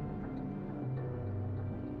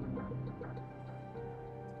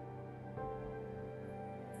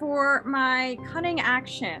for my cunning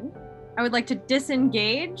action, I would like to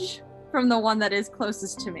disengage from the one that is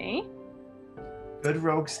closest to me. Good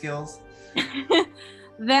rogue skills.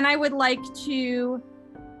 Then I would like to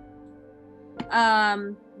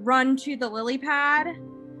run to the lily pad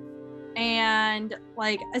and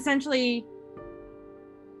like essentially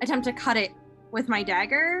attempt to cut it with my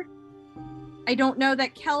dagger. I don't know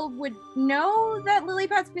that Kel would know that lily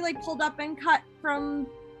pads be like pulled up and cut from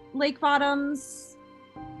lake bottoms.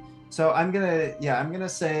 So I'm gonna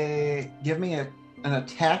say, give me an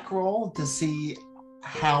attack roll to see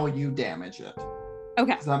how you damage it.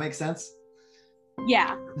 Okay. Does that make sense?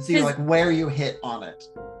 Yeah. To see like where you hit on it.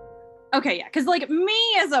 Okay, yeah, because like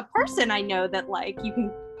me as a person, I know that like you can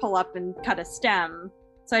pull up and cut a stem.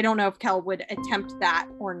 So I don't know if Kel would attempt that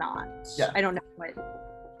or not. Yeah. I don't know what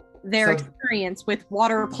their experience with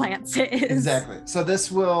water plants is. Exactly. So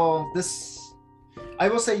I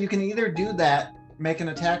will say you can either do that, make an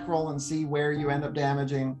attack roll and see where you end up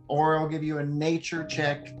damaging, or I'll give you a nature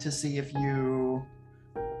check to see if you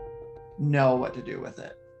know what to do with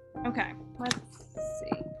it. Okay, let's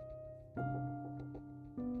see.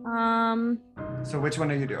 So which one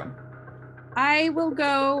are you doing? I will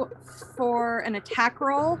go for an attack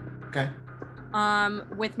roll. Okay.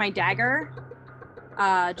 With my dagger.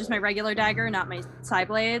 Just my regular dagger, not my side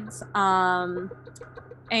blades. And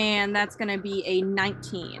that's gonna be a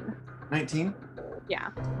 19. 19? Yeah.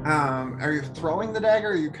 Are you throwing the dagger,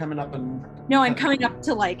 or are you coming up and... No, I'm coming up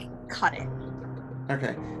to like cut it.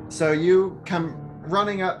 Okay. So you come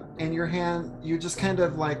running up, and your hand, you just kind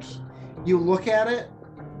of like, you look at it,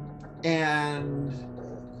 and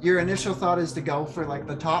your initial thought is to go for like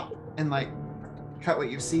the top and like cut what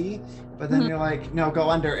you see, but then you're like, no, go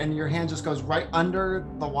under, and your hand just goes right under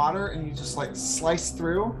the water, and you just like slice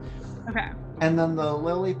through. Okay. And then the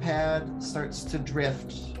lily pad starts to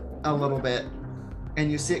drift a little bit,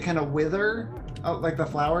 and you see it kind of wither, like the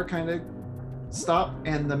flower kind of stop,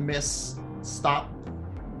 and the mist stop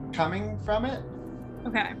coming from it.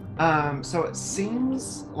 Okay. So it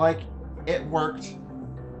seems like it worked.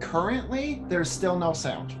 Currently, there's still no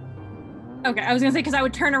sound. Okay, I was gonna say, because I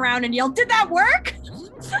would turn around and yell, "Did that work?"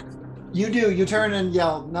 You do. You turn and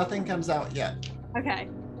yell. Nothing comes out yet. Okay.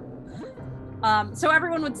 So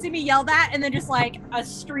everyone would see me yell that, and then just like a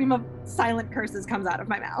stream of silent curses comes out of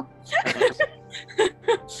my mouth.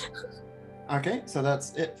 Okay, so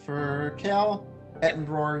that's it for Cal.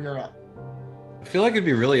 Ettenbrower, you're up. I feel like it'd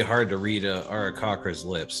be really hard to read Arakocra's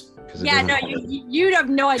lips. Yeah, no, you'd have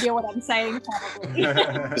no idea what I'm saying, probably.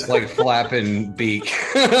 It's like flapping beak.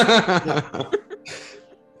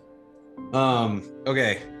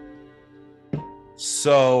 Okay.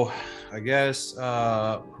 So I guess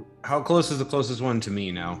how close is the closest one to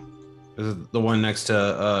me now? Is it the one next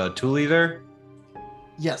to Thule there?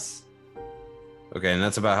 Yes. Okay, and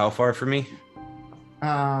that's about how far for me?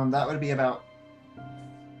 That would be about.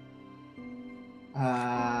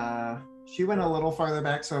 She went a little farther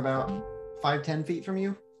back, so about 5-10 feet from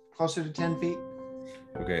you, closer to 10 feet.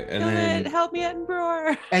 Okay, and Good, then help me,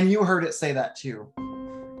 Edinburgh. And you heard it say that too.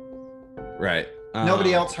 right.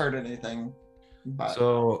 Nobody else heard anything. But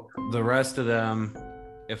So the rest of them,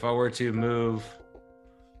 if I were to move,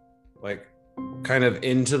 like, kind of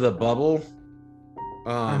into the bubble,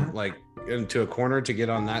 like into a corner to get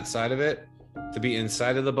on that side of it, to be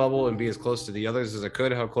inside of the bubble and be as close to the others as I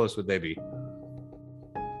could, how close would they be?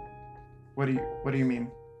 what do you mean?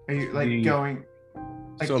 Are you like The- going?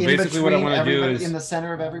 Like So in basically what I between wanna do everybody- is- in the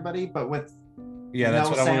center of everybody, but with Yeah, that's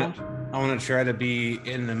no what sound? I want to try to be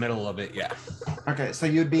in the middle of it. Yeah, Okay, so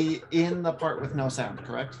you'd be in the part with no sound,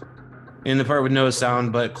 correct? in the part with no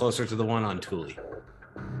sound, but closer to the one on Thule.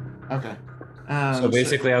 Okay. So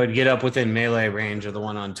basically, I would get up within melee range of the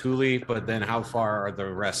one on Thule, but then how far are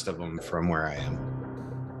the rest of them from where I am?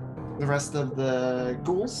 the rest of the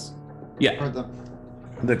ghouls, Yeah, or the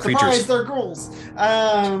the surprise, creatures. they're ghouls.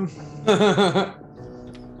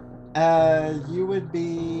 You would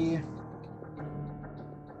be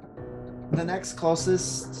the next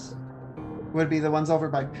closest would be the ones over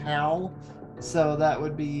by Pal. So that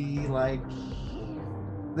would be like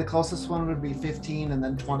the closest one would be 15 and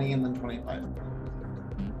then 20 and then 25.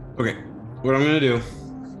 Okay, what I'm gonna do,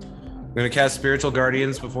 I'm gonna cast Spiritual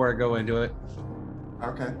Guardians before I go into it.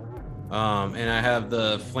 Okay. And I have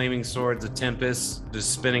the Flaming Swords of Tempest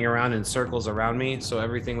just spinning around in circles around me. So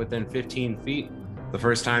everything within 15 feet, the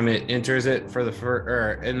first time it enters it for the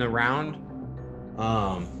or in the round,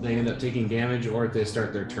 they end up taking damage, or if they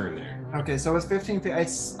start their turn there. Okay, so it's 15 feet.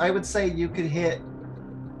 I would say you could hit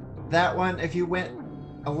that one if you went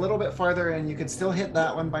a little bit farther, and you could still hit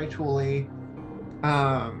that one by Thule.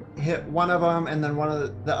 Hit one of them, and then one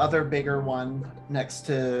of the other bigger one next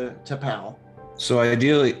to Pal. So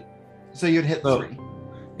ideally, So you'd hit So- 3.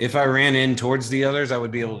 if I ran in towards the others, I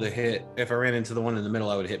would be able to hit. If I ran into the one in the middle,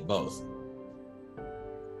 I would hit both.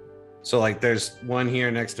 So like, there's one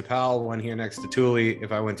here next to Pal, one here next to Thule.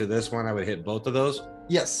 If I went to this one, I would hit both of those,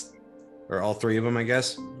 Yes, or all three of them, I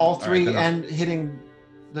guess. all right, 3, then and hitting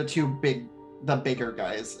the bigger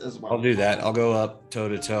guys as well. I'll do that. I'll go up toe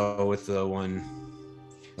to toe with the one.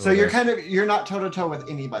 So over you're there. you're not toe to toe with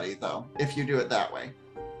anybody though, if you do it that way.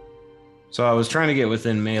 So I was trying to get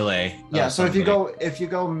within melee. of Yeah. So if you somebody.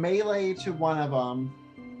 go melee to one of them,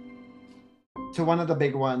 to one of the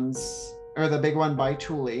big ones, or the big one by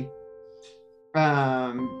Thule,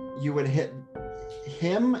 you would hit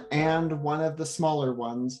him and one of the smaller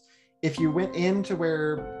ones. If you went into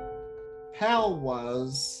where Pal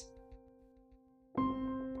was,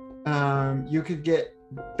 you could get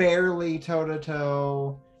barely toe to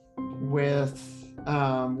toe with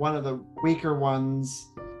one of the weaker ones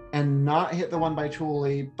and not hit the one by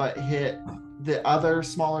Thule, but hit the other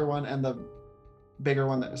smaller one and the bigger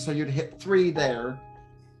one. So you'd hit 3 there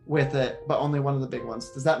with it, but only one of the big ones.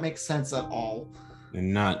 Does that make sense at all?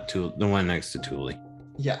 And not to the one next to Thule.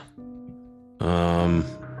 Yeah.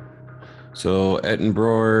 So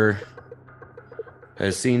Ettenbroer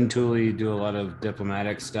has seen Thule do a lot of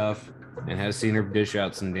diplomatic stuff and has seen her dish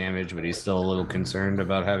out some damage, but he's still a little concerned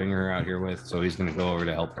about having her out here with, so he's gonna go over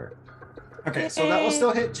to help her. Okay, so that will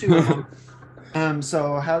still hit 2 of them.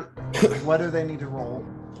 So what do they need to roll?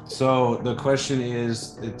 So the question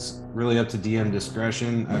is, it's really up to DM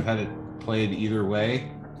discretion. I've had it played either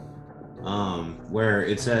way, where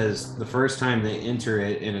it says the first time they enter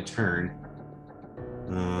it in a turn,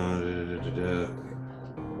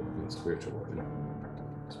 spiritual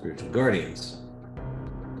guardians.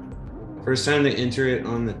 First time they enter it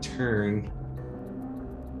on the turn.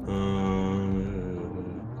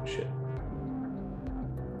 Shit.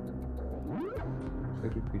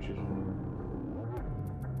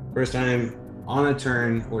 First time on a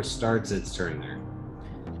turn or starts its turn there.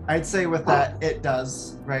 I'd say with that, it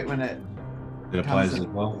does, right when it. It applies Comes as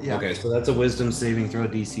well? yeah. Okay, so that's a wisdom saving throw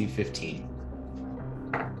DC 15.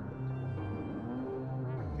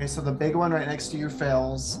 Okay, so the big one right next to you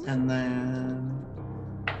fails, and then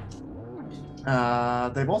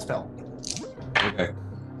they both fail. Okay.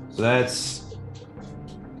 So that's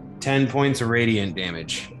 10 points of radiant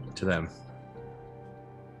damage to them.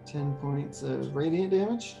 10 points of radiant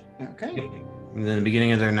damage. Okay. And then the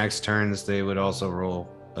beginning of their next turns, they would also roll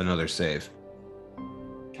another save.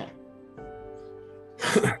 Okay.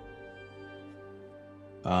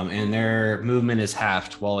 And their movement is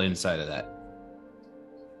halved while inside of that.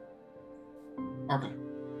 Okay.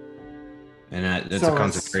 And that's So a it's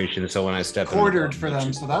concentration. So when I step in the quartered bubble, for it them,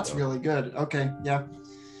 should so that's go. really good. Okay, yeah.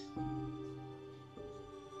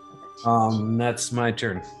 That's my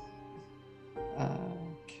turn.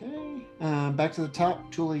 Okay. Back to the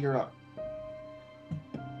top. Tula, you're up.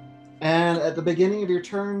 And at the beginning of your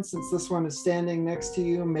turn, since this one is standing next to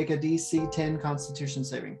you, make a DC 10 Constitution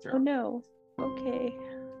saving Oh throw. no. Okay.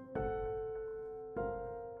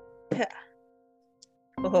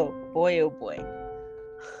 Oh boy, oh boy.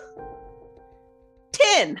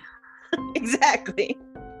 10! Exactly.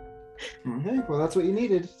 Okay, well that's what you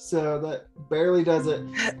needed. So that barely does it.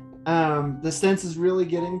 The sense is really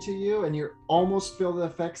getting to you, and you almost feel the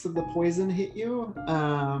effects of the poison hit you,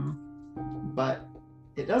 but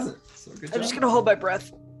it doesn't. So good job. I'm just gonna hold my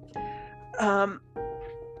breath.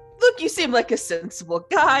 Look, you seem like a sensible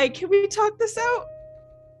guy. Can we talk this out?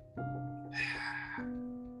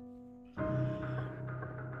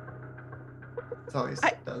 That's always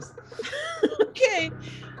does. Okay.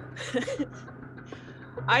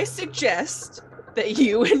 I suggest that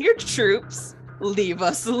you and your troops leave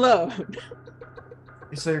us alone.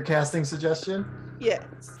 So you're casting suggestion?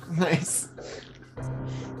 Yes. Nice.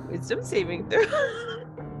 Wisdom saving throw.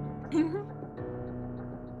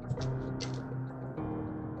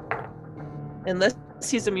 Unless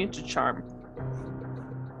he's immune to charm.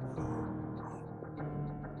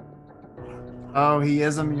 Oh, he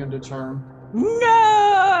is immune to charm. No!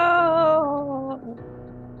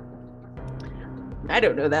 I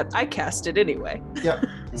don't know that. I cast it anyway. Yep.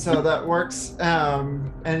 So that works.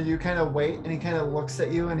 And you kind of wait, and he kind of looks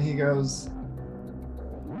at you, and he goes,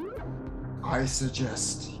 I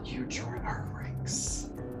suggest you join our ranks.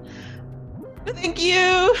 Thank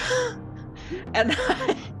you. And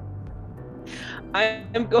I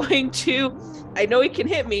am going to. I know he can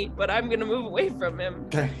hit me, but I'm going to move away from him.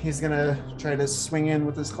 Okay, he's gonna try to swing in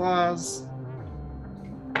with his claws.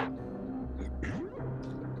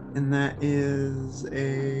 And that is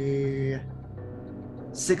a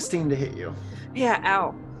 16 to hit you. Yeah,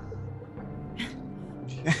 ow.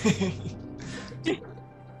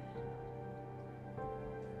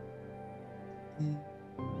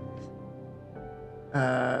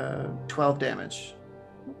 12 damage.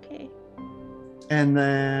 Okay. And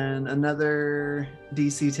then another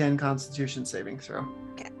DC 10 Constitution saving throw.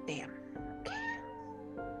 God damn. Okay.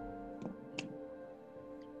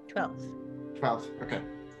 12. 12. Okay.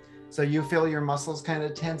 So you feel your muscles kind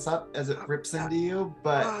of tense up as it rips into you,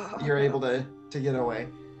 but you're able to get away.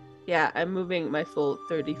 Yeah, I'm moving my full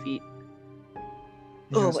 30 feet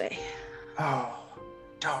He goes, away. Oh,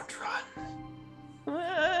 don't run.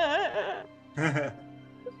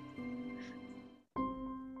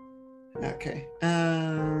 Okay.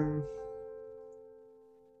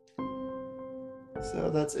 So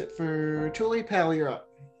that's it for Tuli. Pal, you're up.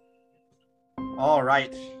 All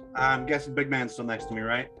right. I'm guessing Big Man's still next to me,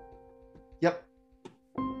 right? Yep.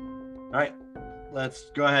 All right. Let's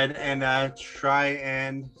go ahead and try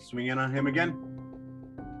and swing in on him again.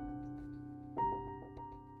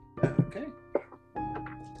 Okay.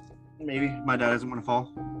 Maybe my dad doesn't want to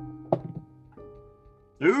fall.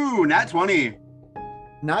 Ooh, nat 20.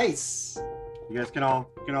 Nice. You guys can all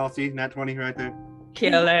see nat 20 right there.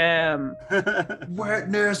 Kill him.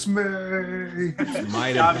 Witness me.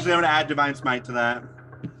 Might Yeah, have obviously, I'm gonna add divine smite to that.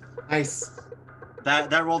 Nice.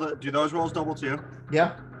 That roll. Do those rolls double too?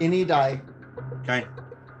 Yeah. Any die. Okay.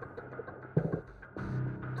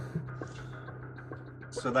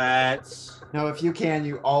 So that's No, if you can,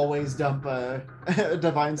 you always dump a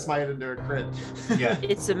divine smite into a crit. yeah.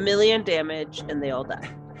 It's 1,000,000 damage and they all die.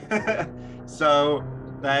 So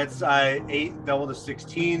that's 8 double to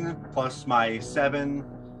 16 plus my 7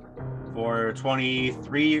 for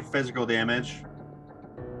 23 physical damage.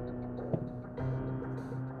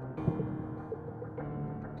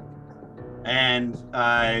 And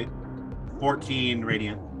 14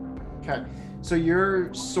 radiant. Okay. So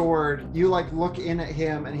your sword, you like look in at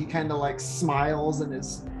him and he kind of like smiles and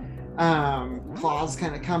his claws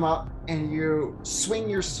kind of come up and you swing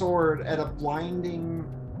your sword at a blinding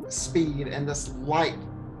speed and this light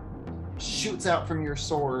shoots out from your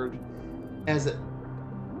sword as it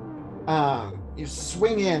you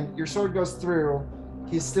swing in, your sword goes through,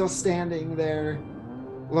 he's still standing there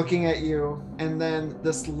looking at you, and then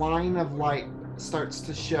this line of light starts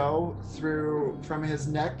to show through from his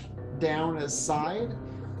neck down his side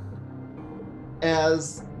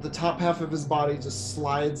as the top half of his body just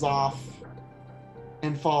slides off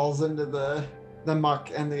and falls into the muck,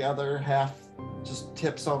 and the other half just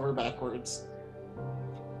tips over backwards.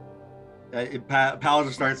 Pal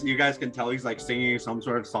just starts. You guys can tell he's like singing some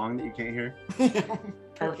sort of song that you can't hear.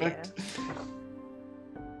 Perfect.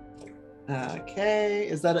 Okay,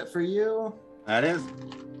 is that it for you? That is.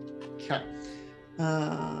 Okay.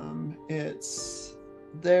 It's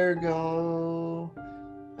there go.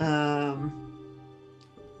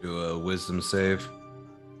 Do a wisdom save.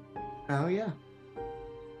 Oh yeah.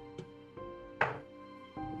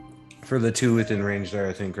 For the two within range there,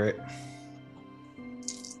 I think, right?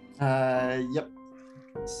 Yep.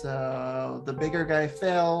 So the bigger guy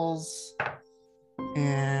fails,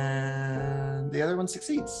 and the other one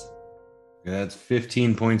succeeds. Yeah, that's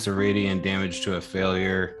 15 points of radiant damage to a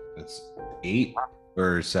failure. That's 8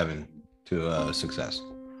 or 7 to a success.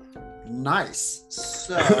 Nice.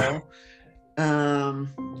 So,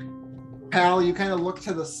 Pal, you kind of look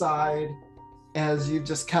to the side as you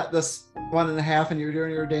just cut this one in half, and you're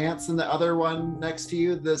doing your dance, and the other one next to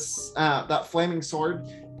you, this that flaming sword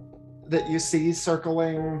that you see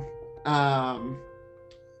circling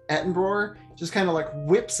Ettenbroar, just kind of like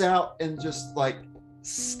whips out and just like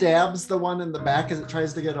stabs the one in the back as it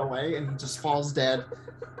tries to get away, and he just falls dead.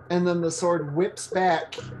 And then the sword whips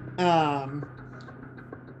back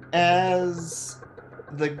as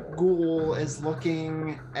the ghoul is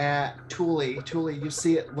looking at Thule. Thule, you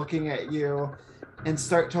see it looking at you and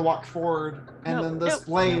start to walk forward, and then this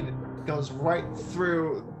blade goes right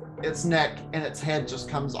through its neck, and its head just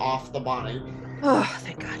comes off the body. Oh,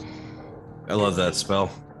 thank God. I love that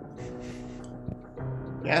spell.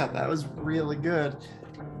 Yeah, that was really good.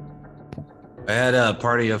 I had a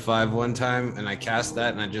party of 5 one time, and I cast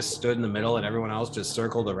that, and I just stood in the middle, and everyone else just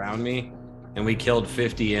circled around me, and we killed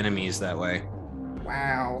 50 enemies that way.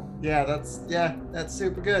 Wow. Yeah, that's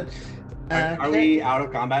super good. Are we out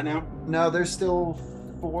of combat now? No, there's still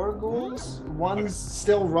 4 ghouls. One's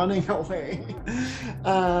still running away.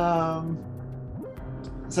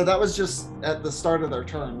 So that was just at the start of their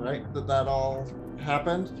turn, right? That all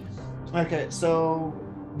happened. Okay, so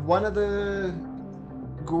one of the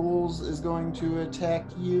ghouls is going to attack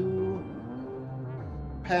you,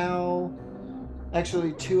 Pal.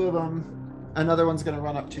 Actually, 2 of them. Another one's going to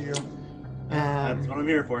run up to you. That's what I'm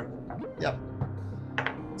here for. Yep.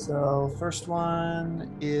 So first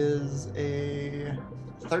one is a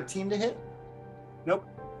 13 to hit. Nope.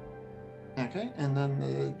 Okay, and then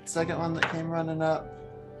the second one that came running up,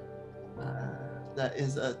 that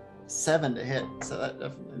is a 7 to hit. So that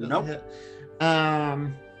definitely doesn't hit.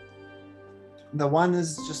 The one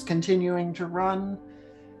is just continuing to run.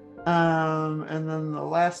 And then the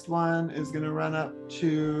last one is going to run up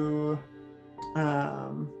to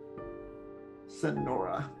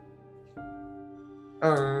Sonora.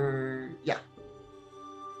 Yeah.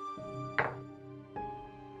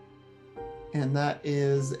 And that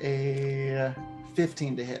is a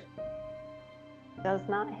 15 to hit. Does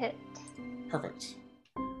not hit. Perfect.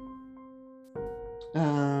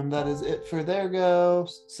 That is it for their go.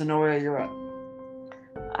 Sonora, you're up.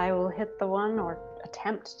 I will hit the one, or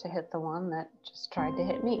attempt to hit the one that just tried to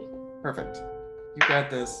hit me. Perfect. You got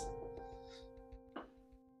this.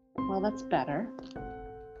 Well, that's better.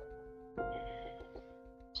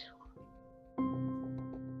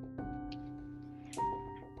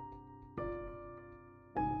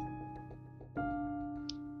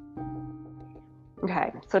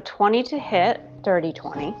 Okay, so 20 to hit, dirty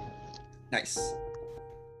 20. Nice.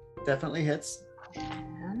 Definitely hits.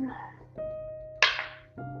 And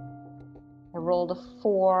I rolled a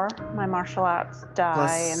 4, my martial arts die,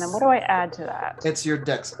 Plus- and then what do I add to that? It's your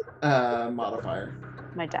dex modifier.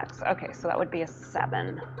 My dex. Okay, so that would be a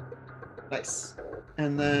 7. Nice.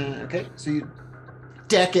 And then, okay, so you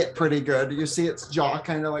deck it pretty good. You see its jaw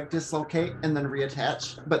kind of like dislocate and then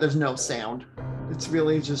reattach, but there's no sound. It's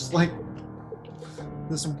really just like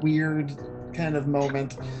this weird kind of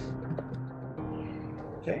moment.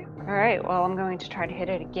 Okay. All right, well, I'm going to try to hit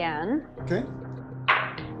it again. Okay.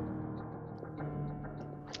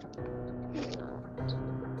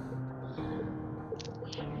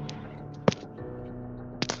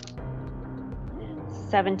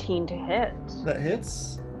 $17 to hit. That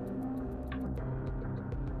hits.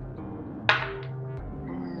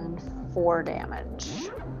 And 4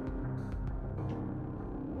 damage.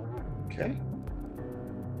 Okay.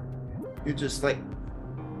 You just like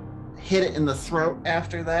hit it in the throat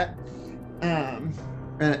after that. And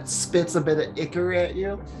it spits a bit of ichor at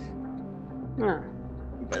you, Huh.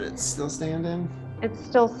 but it's still standing. It's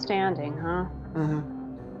still standing, huh? Uh-huh.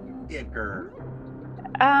 Icker.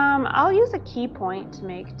 I'll use a key point to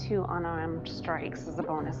make 2 unarmed strikes as a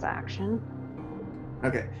bonus action.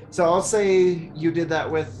 Okay, so I'll say you did that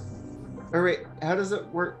with. Or wait, how does it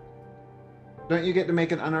work? Don't you get to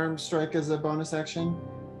make an unarmed strike as a bonus action?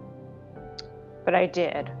 But I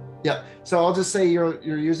did. Yeah. So I'll just say you're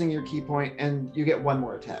using your key point, and you get 1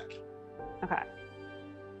 more attack. Okay.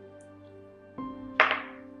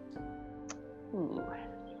 Ooh.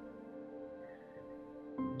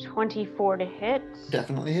 24 to hit.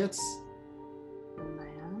 Definitely hits.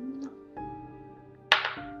 And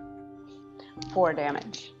 4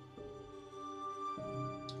 damage.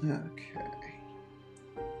 Okay.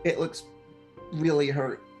 It looks really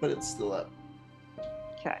hurt, but it's still up.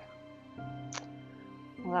 Okay.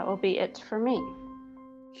 Well, that will be it for me.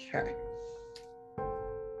 Okay.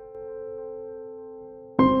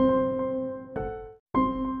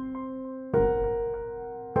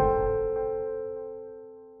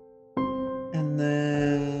 And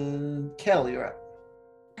then Kel, you're up.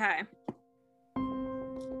 Okay.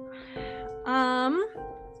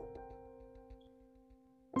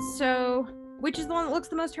 So which is the one that looks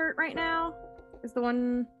the most hurt right now? Is the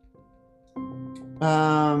one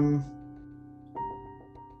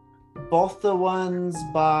Both the ones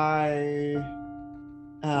by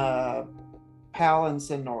Pal and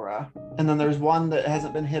Sonora. And then there's one that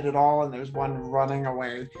hasn't been hit at all, and there's one running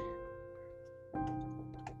away.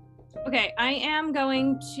 Okay, I am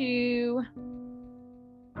going to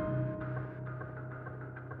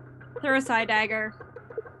throw a side dagger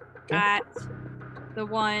Okay. at the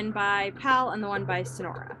one by Pal and the one by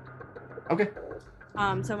Sonora. Okay.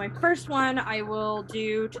 So my first one I will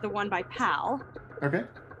do to the one by Pal. Okay.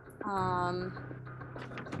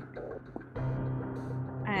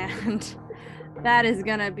 And that is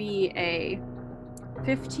gonna be a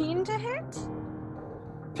 15 to hit.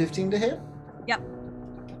 15 to hit? Yep.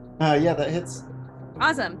 Yeah, that hits.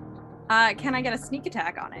 Awesome. Can I get a sneak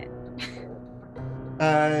attack on it?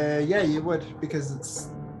 Yeah, you would, because it's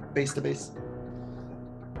base to base.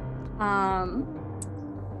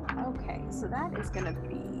 Okay, so that is gonna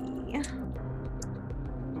be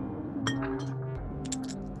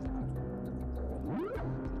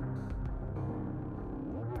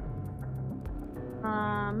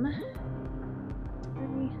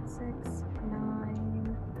three, 6,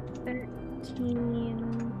 9,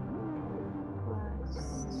 13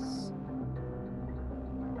 plus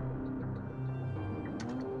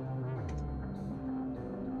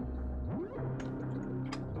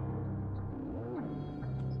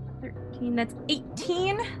 13, that's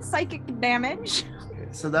 18 psychic damage. Okay,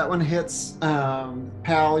 so that one hits.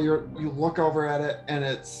 Pal, you look over at it, and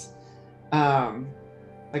it's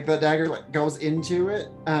like the dagger like goes into it,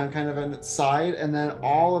 kind of on its side, and then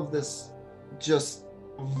all of this just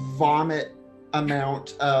vomit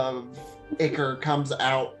amount of ichor comes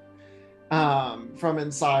out from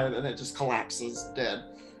inside, and it just collapses dead.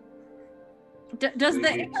 Does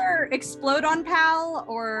the ichor explode on Pal,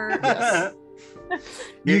 or Yes.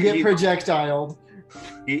 You get projectiled.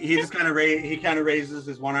 He just kind of raises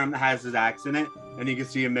his one arm that has his axe in it, and you can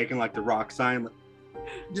see him making like the rock sign.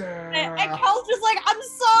 and Pal's just like, I'm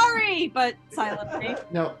sorry, but silently.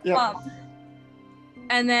 No, yeah.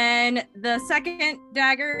 And then the second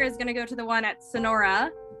dagger is gonna go to the one at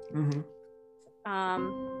Sonora. Mm-hmm.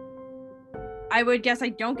 I would guess I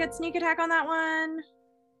don't get sneak attack on that one.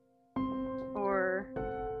 Or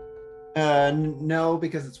No,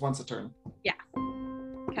 because it's once a turn.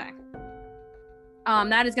 okay.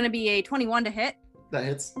 That is gonna be a 21 to hit. That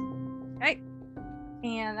hits. Okay.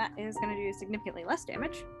 And that is gonna do significantly less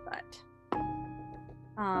damage, but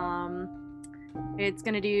it's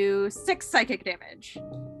gonna do 6 psychic damage.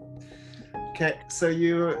 Okay, so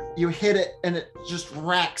you hit it, and it just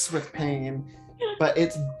racks with pain, but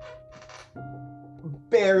it's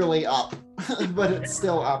barely up, but it's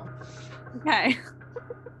still up. Okay.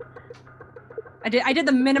 I did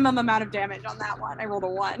the minimum amount of damage on that one. I rolled a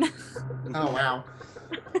 1. Oh wow.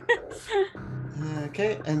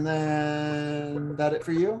 Okay, and then that it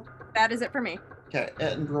for you? That is it for me. Okay,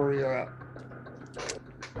 Edinburgh, you're up.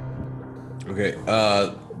 Okay.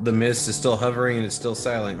 The mist is still hovering and it's still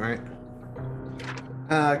silent, right?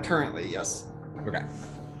 Currently, yes. Okay.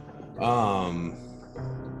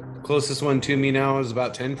 Closest one to me now is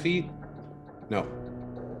about 10 feet. No,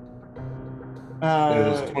 it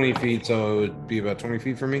was 20 feet, so it would be about 20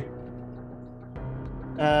 feet for me.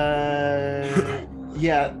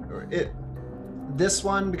 Yeah, this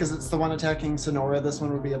one, because it's the one attacking Sonora, this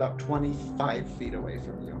one would be about 25 feet away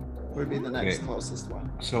from you. Would be the next Okay. closest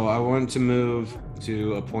one. So I want to move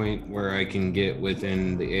to a point where I can get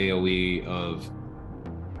within the AoE of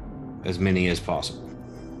as many as possible.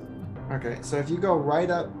 Okay, so if you go right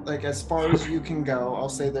up, like as far as you can go, I'll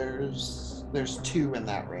say there's 2 in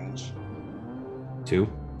that range. 2?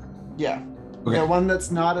 Yeah. Okay. The one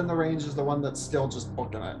that's not in the range is the one that's still just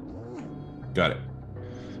booking it. Got it.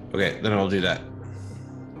 Okay, then I'll do that.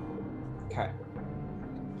 Okay.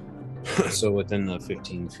 So within the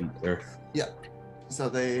 15 feet there. Yeah. So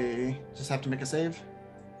they just have to make a save.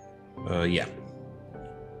 Yeah.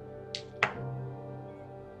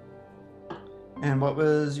 And what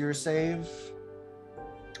was your save?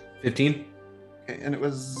 15. Okay, and it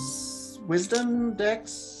was wisdom,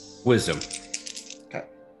 dex? Wisdom. Okay.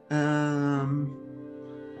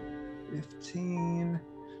 15.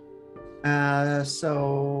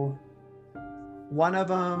 So one of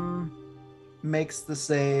them makes the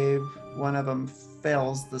save, one of them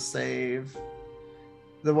fails the save.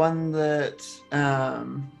 The one that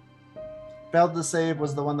failed the save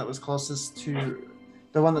was the one that was closest to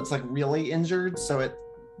the one that's like really injured, so it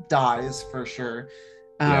dies for sure.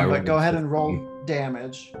 Yeah, But go ahead and 15. roll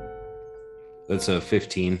damage. That's a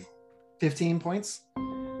 15. 15 points.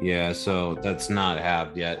 Yeah, so that's not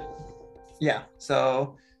halved yet. Yeah.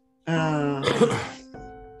 So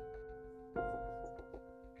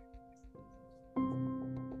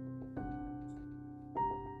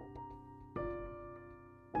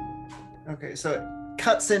okay, so it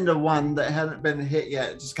cuts into one that hadn't been hit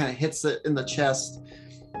yet. It just kind of hits it in the chest.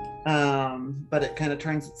 But it kind of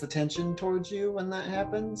turns its attention towards you when that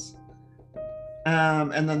happens.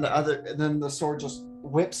 And then the sword just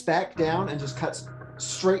whips back down and just cuts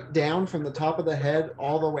straight down from the top of the head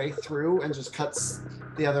all the way through and just cuts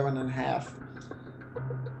the other one in half.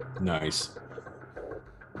 Nice.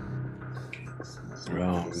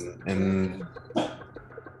 And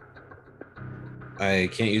I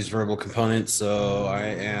can't use verbal components, so I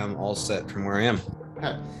am all set from where I am.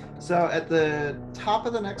 Okay. So at the top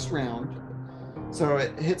of the next round, so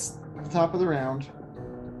it hits the top of the round,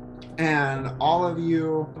 and all of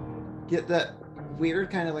you get that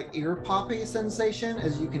weird kind of like ear poppy sensation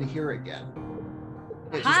as you can hear again.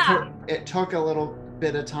 It just it took a little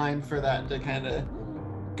bit of time for that to kind of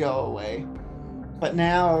go away. But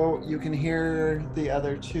now you can hear the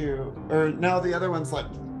other two, or no, the other one's like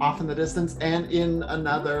off in the distance and in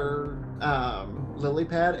another lily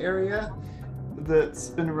pad area that's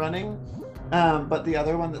been running. But the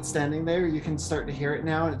other one that's standing there, you can start to hear it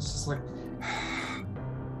now, and it's just like,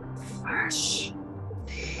 flesh,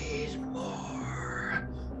 need more.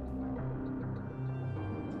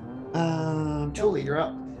 Julie, you're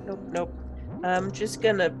up. Nope. I'm just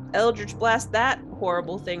gonna Eldritch Blast that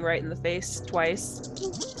horrible thing right in the face twice.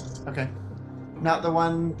 Okay. Not the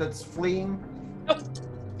one that's fleeing? Nope.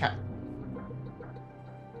 Okay.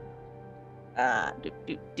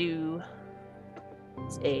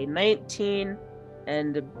 It's a 19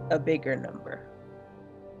 and a bigger number.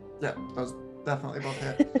 Yeah, those definitely both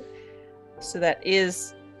hit. So that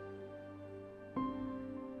is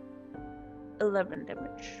 11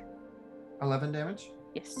 damage. 11 damage?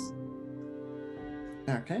 Yes.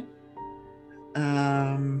 Okay.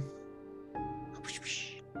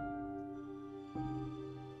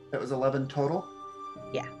 That was 11 total?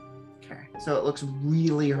 Yeah. Okay. So it looks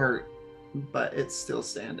really hurt, but it's still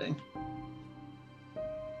standing.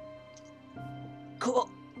 Cool.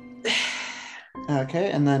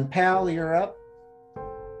 Okay, and then Pal, you're up.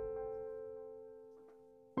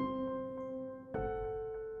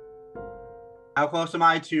 How close am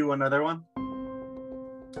I to another one?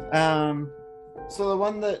 So the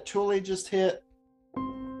one that Tuli just hit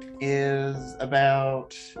is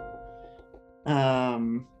about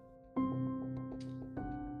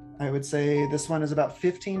I would say this one is about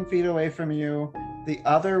 15 feet away from you. The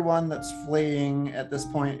other one that's fleeing at this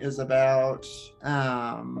point is about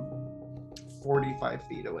 45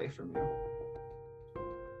 feet away from you.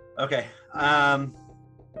 Okay.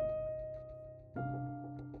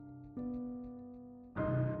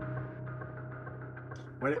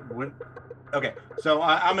 Okay, so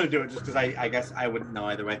I'm going to do it just because I guess I wouldn't know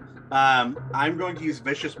either way. I'm going to use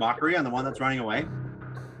Vicious Mockery on the one that's running away.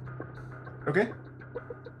 Okay.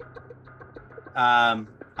 I'm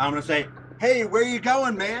going to say, hey, where you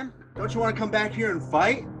going, man? Don't you want to come back here and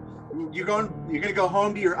fight? You're going to go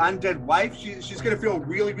home to your undead wife? She's going to feel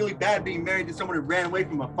really, really bad being married to someone who ran away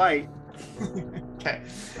from a fight. Okay.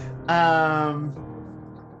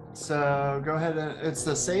 So go ahead and it's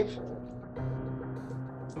the save.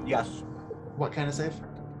 Yes. What kind of save?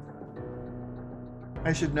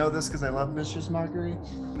 I should know this because I love Vicious Mockery.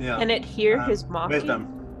 Yeah. Can it hear his mocking?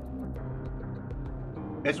 Wisdom.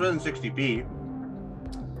 It's within 60 feet.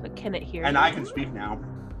 But can it hear And you? I can speak now.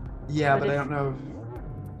 Yeah, But but I if- don't know.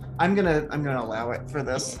 I'm gonna allow it for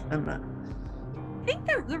this. I'm not. I think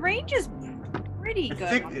the range is pretty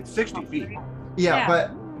good. It's 60 feet. Yeah, Yeah.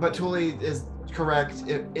 but Tuli is correct.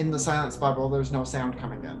 In the silence bubble, there's no sound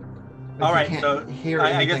coming in. Like, All you right, can't so hear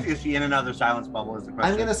I guess anything. is he in another silence bubble is the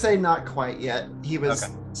question. I'm gonna say not quite yet. He was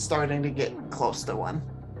Okay. starting to get close to one.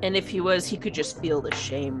 And if he was, he could just feel the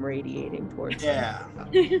shame radiating towards him.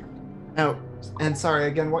 Yeah. Oh, and sorry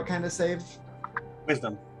again. What kind of save?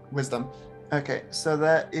 Wisdom. Wisdom. Okay, so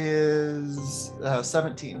that is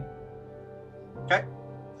 17. Okay.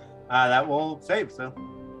 That will save. So.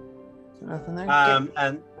 So nothing there.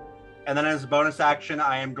 And then as a bonus action,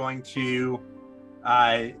 I am going to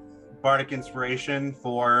bardic inspiration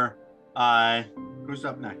for who's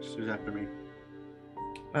up next? Who's after me?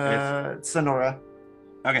 Sonora.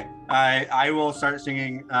 Okay. I will start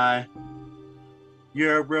singing.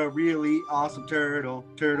 You're a really awesome turtle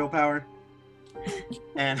power,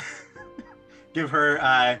 and give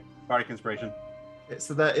her bardic inspiration. Okay,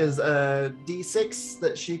 so that is a D6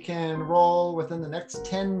 that she can roll within the next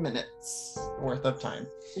 10 minutes worth of time.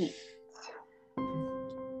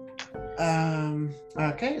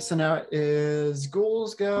 Okay, so now it is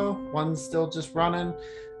Ghoul's go. One's still just running.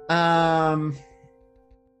 And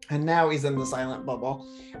now he's in the silent bubble.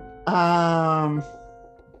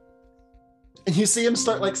 And you see him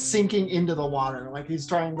start like sinking into the water, like he's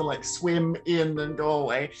trying to like swim in and go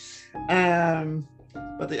away.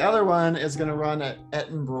 But the other one is gonna run at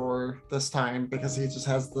Ettenbroer this time because he just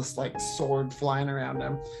has this like sword flying around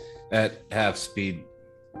him. At half speed,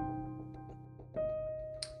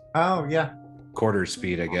 Oh yeah. quarter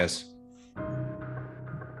speed, I guess.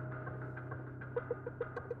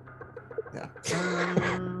 Yeah.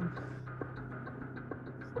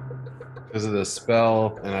 Because of the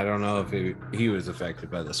spell, and I don't know if he was affected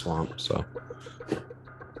by the swamp, so.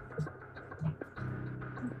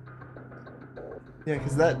 Yeah,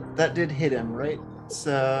 because that did hit him, right?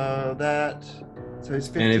 So he's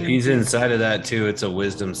 15. And if he's inside of that too, it's a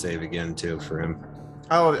wisdom save again too for him.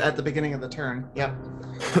 Oh, at the beginning of the turn. Yep.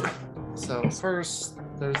 So first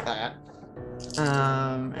there's that.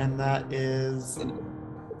 And that is an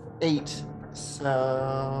 8.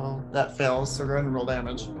 So that fails. So go ahead and roll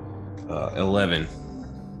damage. 11.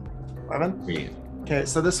 11? Yeah. Okay,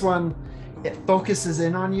 so this one, it focuses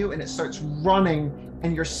in on you and it starts running,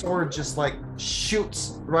 and your sword just like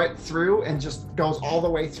shoots right through and just goes all the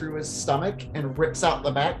way through his stomach and rips out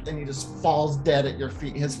the back, and he just falls dead at your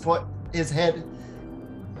feet. His head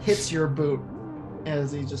hits your boot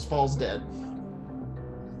as he just falls dead.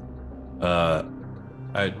 I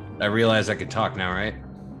realize I could talk now, right?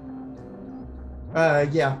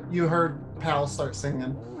 Yeah, you heard Pal start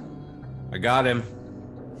singing. I got him.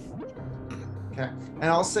 Okay, and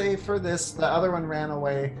I'll say for this, the other one ran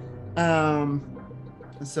away.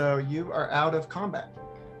 So you are out of combat.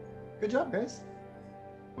 Good job, guys.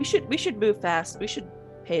 We should move fast. We should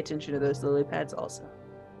pay attention to those lily pads also.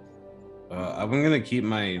 I'm gonna keep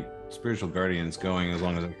my spiritual guardians going as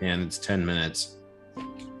long as I can. It's 10 minutes.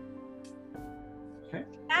 Okay.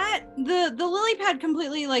 The lily pad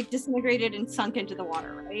completely like disintegrated and sunk into the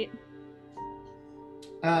water, right?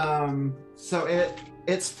 So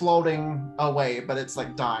it's floating away, but it's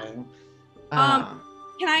like dying.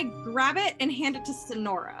 Can I grab it and hand it to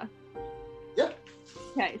Sonora? Yeah.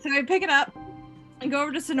 Okay, so I pick it up and go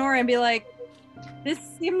over to Sonora and be like, this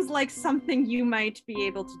seems like something you might be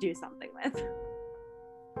able to do something with.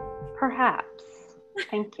 Perhaps.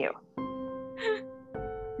 Thank you.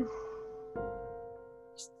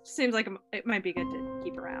 Seems like it might be good to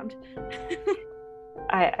keep around.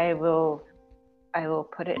 I will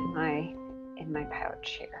put it in my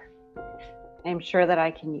pouch here. I'm sure that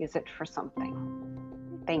I can use it for something.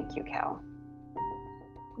 Thank you, Cal.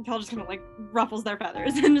 Cal just kind of like ruffles their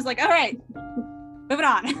feathers and is like, all right, moving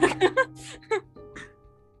on.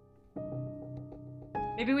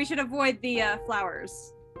 Maybe we should avoid the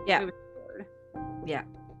flowers. Yeah. Yeah.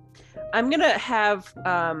 I'm gonna have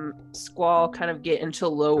Squall kind of get into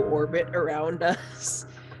low orbit around us,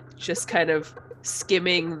 just kind of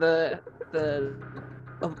skimming the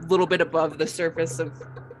a little bit above the surface of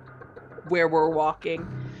where we're walking.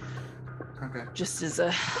 Okay. Just as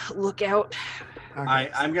a lookout. Okay.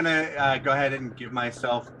 I'm gonna go ahead and give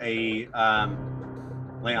myself a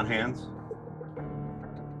lay on hands.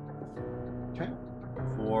 Okay.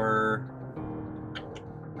 For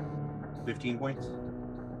 15 points.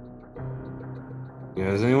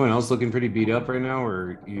 Yeah, is anyone else looking pretty beat up right now,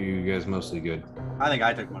 or are you guys mostly good? I think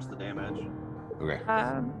I took most of the damage. Okay.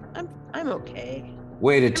 I'm okay.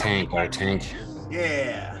 Way to tank, our tank.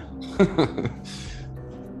 Yeah.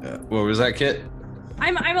 What was that, Kit?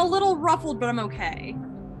 I'm a little ruffled, but I'm okay.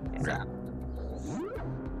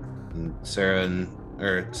 And Sarah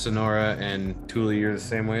or Sonora and Tuli, you're the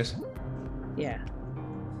same ways? Yeah.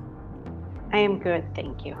 I am good,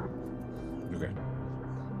 thank you. Okay.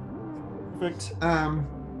 Perfect.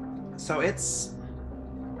 So it's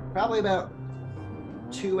probably about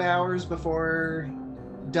 2 hours before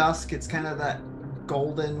dusk. It's kind of that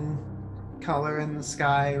golden color in the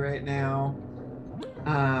sky right now. Is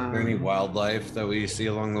there any wildlife that we see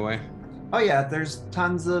along the way? Oh yeah, there's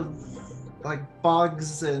tons of like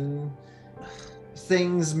bugs and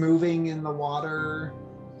things moving in the water.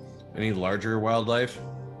 Any larger wildlife?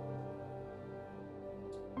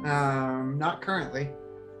 Not currently.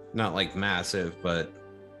 Not like massive, but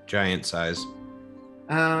giant size.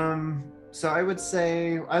 So I would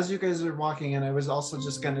say, as you guys are walking in, I was also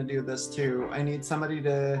just going to do this too. I need somebody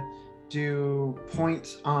to do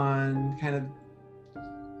point on kind of,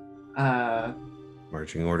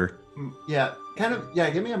 Marching order.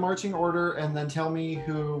 give me a marching order and then tell me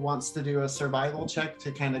who wants to do a survival check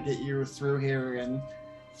to kind of get you through here and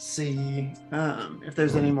see if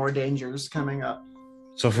there's any more dangers coming up.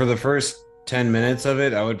 So for the first 10 minutes of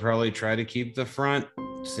it, I would probably try to keep the front,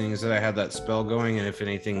 seeing as that I have that spell going, and if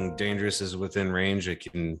anything dangerous is within range, it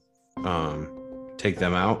can take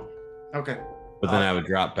them out. Okay. But then I would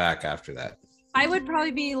drop back after that. I would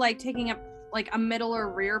probably be like taking up like a middle or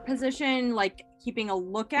rear position, like keeping a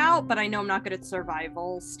lookout, but I know I'm not good at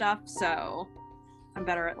survival stuff, so I'm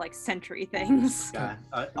better at like sentry things. Yeah,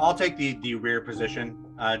 I'll take the rear position,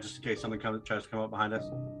 just in case something tries to come up behind us.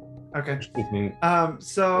 Okay.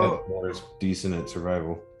 So is decent at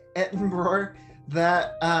survival. Edinburgh,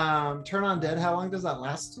 that turn on dead, how long does that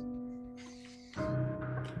last? Is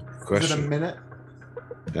it Question. a minute?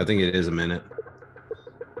 I think it is a minute.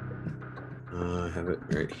 I have it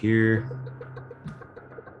right here.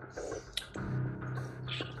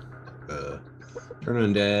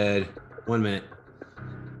 Turn undead, 1 minute.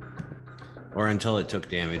 Or until it took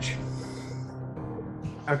damage.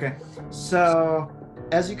 Okay. So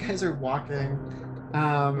as you guys are walking,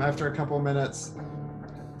 after a couple minutes,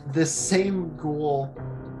 this same ghoul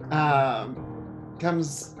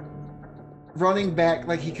comes running back,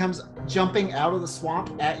 like he comes jumping out of the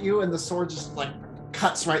swamp at you, and the sword just like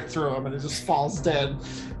cuts right through him and it just falls dead.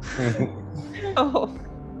 Oh.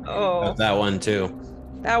 Got that one too.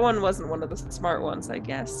 That one wasn't one of the smart ones, I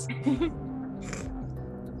guess.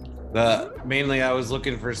 Mainly I was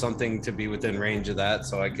looking for something to be within range of that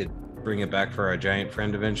so I could bring it back for our giant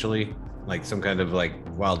friend eventually, like some kind of like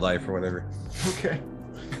wildlife or whatever. Okay.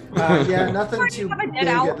 Yeah, nothing too have a dead big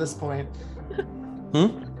owl? at this point.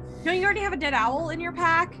 Don't you already have a dead owl in your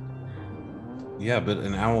pack? Yeah, but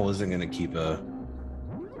an owl isn't going to keep a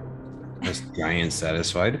giant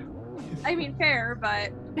satisfied. I mean, fair,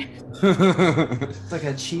 but It's like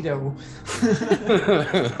a Cheeto.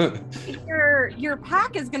 your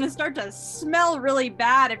pack is gonna start to smell really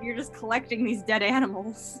bad if you're just collecting these dead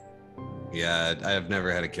animals. Yeah, I've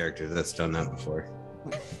never had a character that's done that before.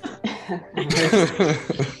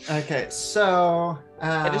 Okay, so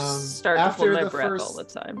I just start to hold my breath all the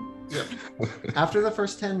time. After the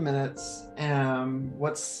first 10 minutes,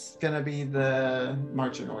 what's gonna be the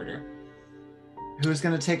marching order? Who's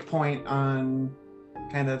gonna take point on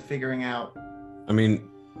kind of figuring out? I mean,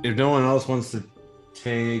 if no one else wants to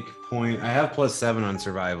take point, I have +7 on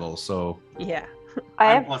survival, so Yeah.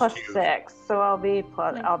 I I'm have +2. +6, so I'll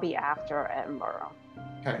be after Edinburgh.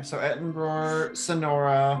 Okay, so Edinburgh,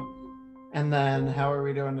 Sonora, and then how are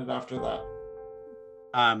we doing it after that?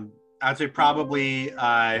 I'd say probably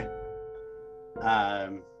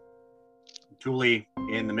Julie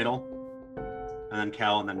in the middle, and then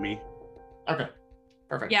Cal, and then me. Okay,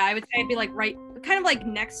 perfect. Yeah, I would say I'd be like right, kind of like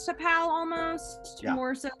next to Pal almost, Yeah.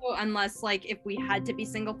 more so, unless like if we had to be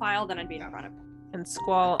single file, then I'd be in front of him. And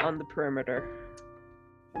Squall on the perimeter.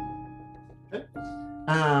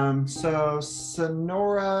 So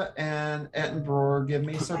Sonora and Edinburgh, give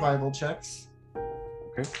me survival checks.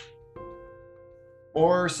 Okay.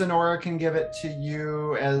 Or Sonora can give it to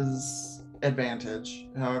you as advantage,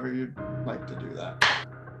 however you'd like to do that.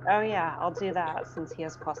 Oh yeah, I'll do that since he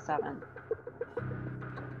has +7.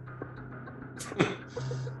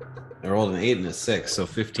 I rolled an 8 and a 6, so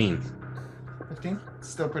 15. 15?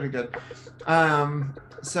 Still pretty good.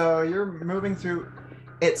 So you're moving through.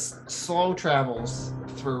 It's slow travels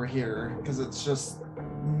through here because it's just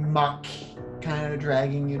muck kind of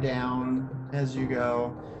dragging you down as you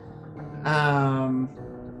go.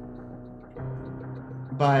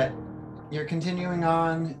 But you're continuing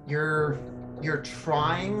on. You're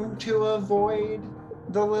trying to avoid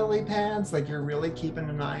the lily pads, like you're really keeping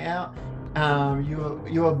an eye out.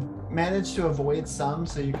 You have managed to avoid some,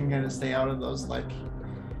 so you can kind of stay out of those like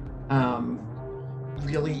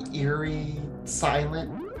really eerie,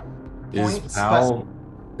 silent points.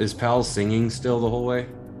 Is Pal singing still the whole way?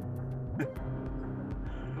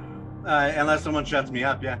 Unless someone shuts me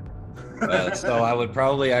up, yeah. So I would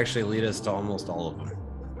probably actually lead us to almost all of them.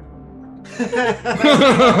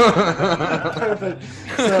 Perfect.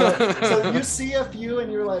 So you see a few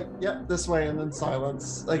and you're like, yep, this way, and then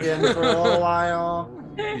silence again for a little while.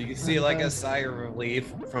 You can see like a sigh of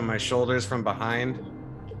relief from my shoulders from behind.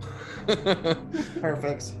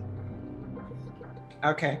 Perfect.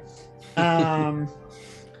 Okay.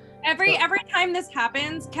 Every time this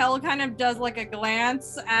happens, Kel kind of does like a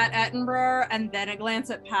glance at Ettenborough and then a glance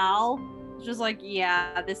at Pal. It's just like,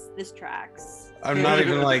 yeah, this tracks. I'm not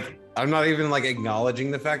even like acknowledging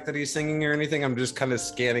the fact that he's singing or anything. I'm just kind of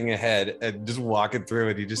scanning ahead and just walking through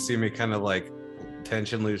it. You just see me kind of like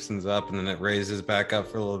tension loosens up and then it raises back up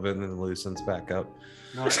for a little bit and then loosens back up.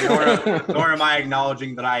 Nor am I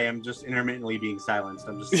acknowledging that I am just intermittently being silenced.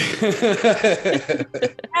 I'm just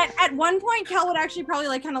At one point, Kel would actually probably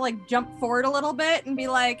like kind of like jump forward a little bit and be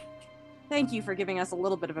like, "Thank you for giving us a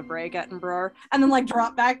little bit of a break, Ettenborough," and then like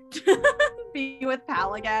drop back to be with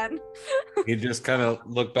Pal again. He just kind of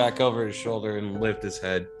look back over his shoulder and lift his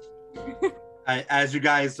head. As you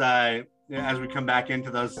guys, as we come back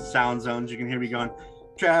into those sound zones, you can hear me going,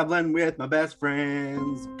 "Traveling with my best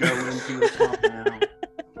friends, going to the swamp now."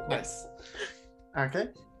 Nice. Okay.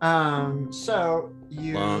 So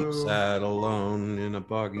you Lump sat alone in a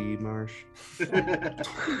boggy marsh.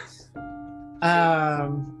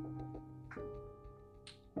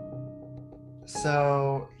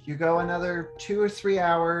 So you go another 2 or 3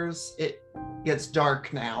 hours. It gets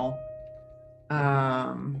dark now.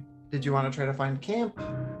 Did you want to try to find camp?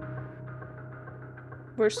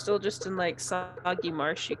 We're still just in like soggy,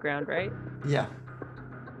 marshy ground, right? Yeah.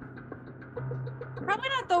 Probably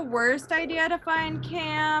not the worst idea to find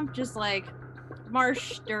camp. Just like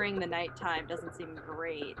marsh during the nighttime doesn't seem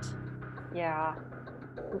great. Yeah.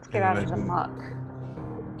 Let's get out of the muck.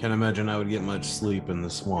 Can't imagine I would get much sleep in the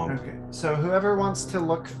swamp. Okay. So whoever wants to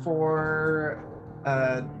look for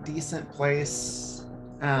a decent place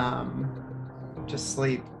to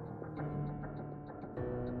sleep.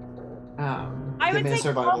 I give would me a say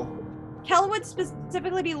survival. Kel would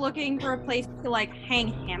specifically be looking for a place to like hang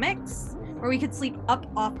hammocks where we could sleep up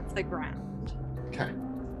off the ground. Okay.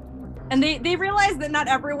 And they realize that not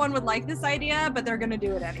everyone would like this idea, but they're gonna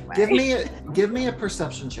do it anyway. Give me a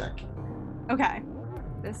perception check. Okay.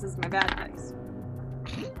 This is my bad dice.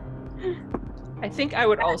 I think I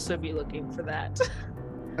would also be looking for that.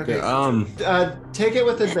 Okay. Take it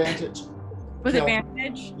with advantage. With Kel.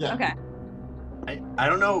 advantage? Yeah. Okay. I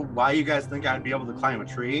don't know why you guys think I'd be able to climb a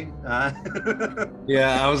tree.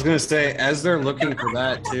 Yeah, I was gonna say as they're looking for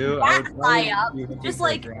that too. I would High probably up, be looking just for a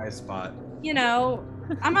like- dry spot. You know,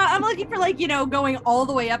 I'm looking for like, you know, going all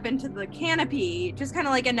the way up into the canopy, just kind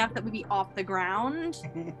of like enough that we'd be off the ground.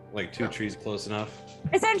 Like 2 trees close enough.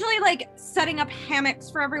 Essentially like setting up hammocks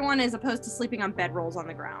for everyone as opposed to sleeping on bedrolls on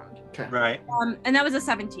the ground. Okay. Right. And that was a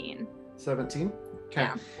 17. 17. Okay.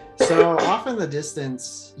 Yeah. So off in the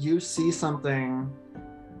distance, you see something.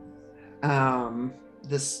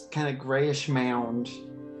 This kind of grayish mound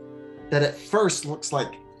that at first looks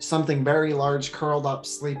like something very large curled up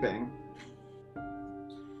sleeping.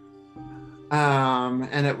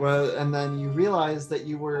 And then you realize that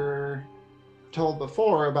you were told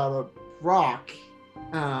before about a rock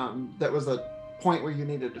that was a point where you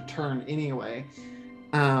needed to turn anyway.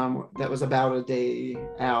 That was about a day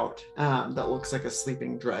out. That looks like a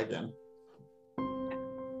sleeping dragon.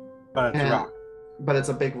 But it's a rock. But it's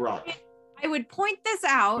a big rock. I would point this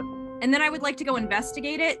out, and then I would like to go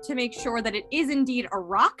investigate it to make sure that it is indeed a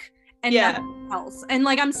rock and Yeah. nothing else. And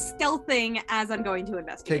like I'm stealthing as I'm going to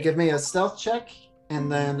investigate. Okay, give me a stealth check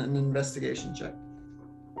and then an investigation check.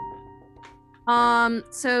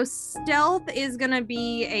 So stealth is gonna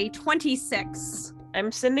be a 26.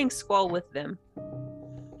 I'm sending Squall with them.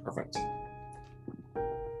 Perfect.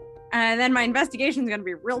 And then my investigation is gonna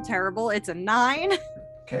be real terrible. It's a 9.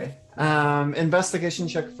 Okay. Investigation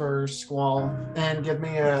check for Squall, and give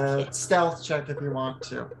me a stealth check if you want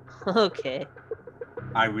to. Okay.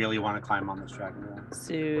 I really want to climb on this dragon.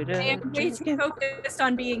 Pseudo. I am way too focused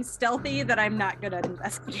on being stealthy that I'm not good at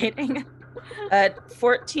investigating.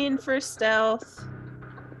 14 for stealth.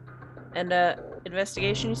 And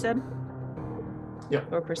investigation, you said?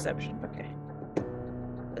 Yep. Or perception. Okay.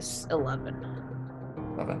 That's 11.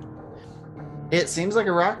 11. It seems like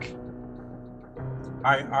a rock.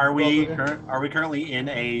 Are we currently in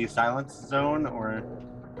a silence zone or?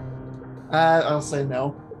 I'll say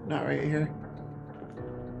no. Not right here.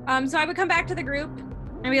 So I would come back to the group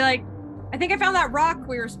and be like, I think I found that rock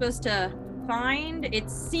we were supposed to find. It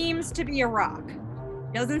seems to be a rock.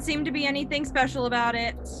 Doesn't seem to be anything special about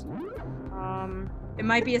it. It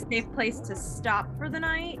might be a safe place to stop for the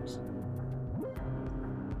night.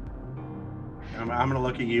 I'm gonna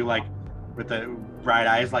look at you like with the bright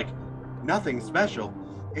eyes, like nothing special.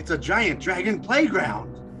 It's a giant dragon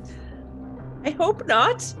playground. I hope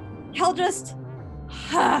not. Hell just.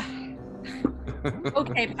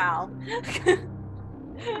 Okay, pal.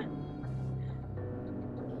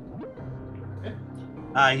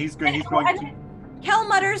 He's going to Kel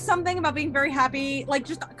mutters something about being very happy, like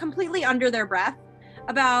just completely under their breath,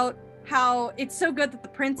 about how it's so good that the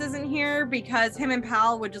prince isn't here because him and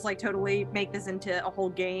Pal would just like totally make this into a whole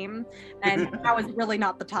game, and now is really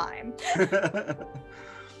not the time.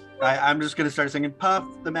 I'm just gonna start singing "Puff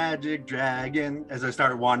the Magic Dragon" as I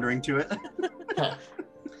start wandering to it.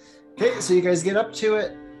 Okay, so you guys get up to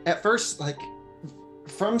it. At first, like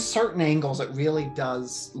from certain angles, it really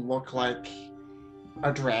does look like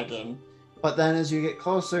a dragon. But then as you get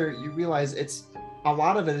closer, you realize a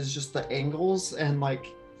lot of it is just the angles, and like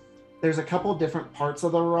there's a couple different parts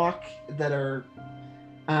of the rock that are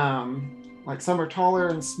like some are taller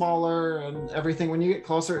and smaller and everything. When you get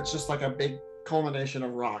closer, it's just like a big culmination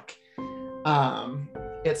of rock.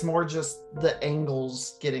 It's more just the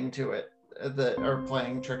angles getting to it that are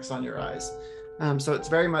playing tricks on your eyes. So it's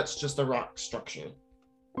very much just a rock structure.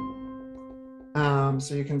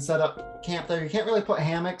 So you can set up camp there. You can't really put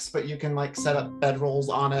hammocks, but you can like set up bedrolls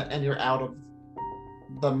on it, and you're out of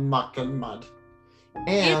the muck and mud.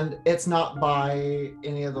 And it's not by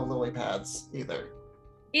any of the lily pads either.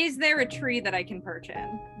 Is there a tree that I can perch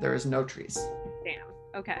in? There is no trees. Damn.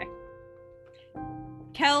 Okay.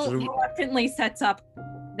 Kel reluctantly sets up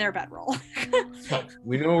their bedroll.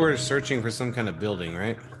 We know we're searching for some kind of building,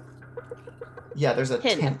 right? Yeah, there's a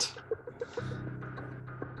Hint. tent.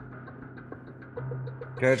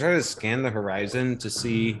 Can I try to scan the horizon to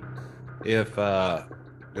see if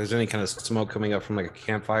there's any kind of smoke coming up from like a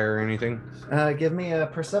campfire or anything? Give me a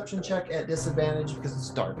perception check at disadvantage because it's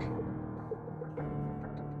dark.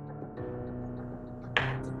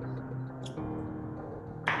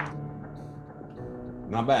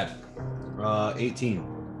 Not bad. 18.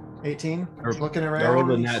 18. Or- Looking I rolled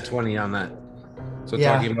a around. nat 20 on that. So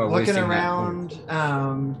Yeah, talking about looking wasting around,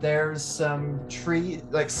 there's some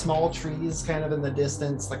like small trees kind of in the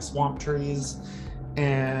distance, like swamp trees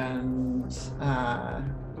and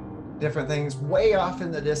different things. Way off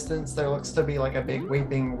in the distance, there looks to be like a big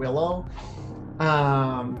weeping willow,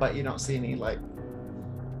 but you don't see any like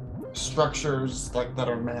structures like that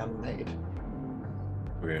are man-made.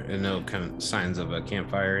 Okay, and no kind of signs of a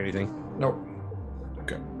campfire or anything? Nope.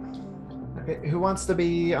 Okay. Okay, who wants to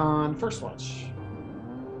be on first watch?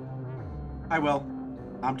 I will.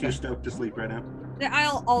 I'm too stoked to sleep right now.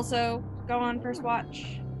 I'll also go on first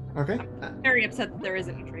watch. Okay. I'm very upset that there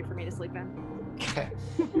isn't a tree for me to sleep in. Okay.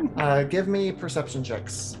 Give me perception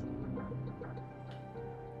checks.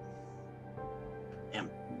 Damn,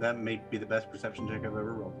 that may be the best perception check I've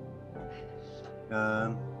ever rolled.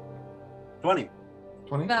 20.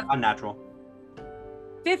 20. Unnatural.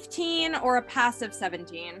 15 or a passive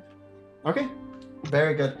 17. Okay.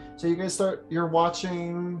 Very good. So you guys start your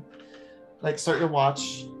watching, start your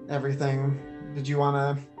watch, everything. Did you want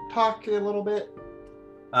to talk a little bit?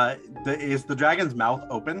 Is the dragon's mouth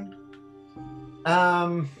open?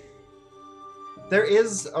 There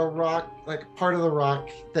is a rock, like part of the rock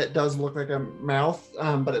that does look like a mouth,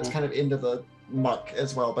 but it's kind of into the muck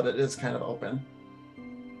as well, but it is kind of open.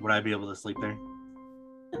 Would I be able to sleep there?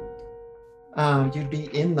 You'd be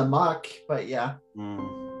in the muck, but yeah.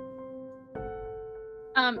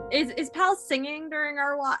 Is Pal singing during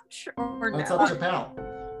our watch or That's no? up to Pal.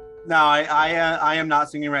 No, I am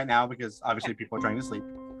not singing right now because obviously people are trying to sleep.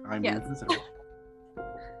 I'm Yes. being considerate.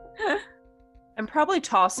 I'm probably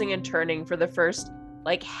tossing and turning for the first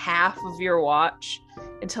half of your watch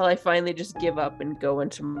until I finally just give up and go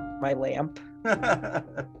into my lamp.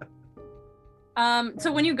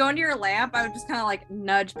 So when you go into your lamp, I would just kind of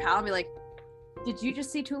nudge Pal and be like, "Did you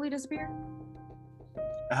just see Tuli disappear?"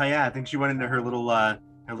 Oh yeah, I think she went into her little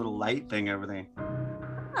light thing over there.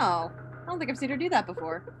 Oh, I don't think I've seen her do that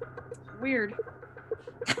before. Weird.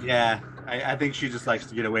 Yeah, I think she just likes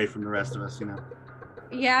to get away from the rest of us, you know.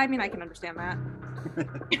 Yeah, I mean, I can understand that.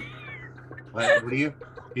 What do you?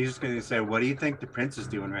 He's just gonna say, what do you think the prince is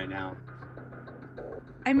doing right now?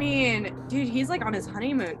 I mean, dude, he's on his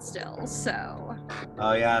honeymoon still, so.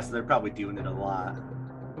 Oh yeah, so they're probably doing it a lot.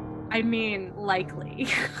 I mean, likely.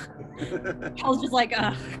 Pal's just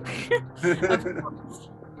ugh. Of course.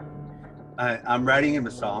 I'm writing him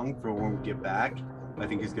a song for when we get back. I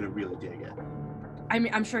think he's gonna really dig it. I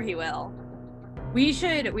mean, I'm sure he will. We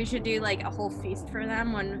should do a whole feast for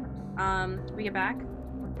them when we get back.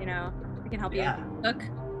 You know, we can help Yeah. you cook.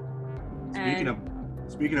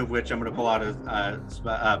 Speaking of which, I'm gonna pull out a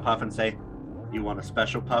puff and say, "You want a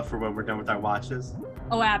special puff for when we're done with our watches?"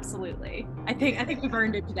 Oh, absolutely. I think we've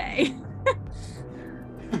earned it today.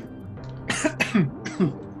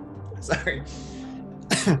 Sorry.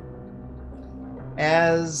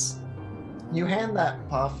 As you hand that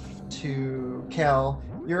puff to Kel,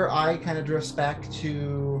 your eye kind of drifts back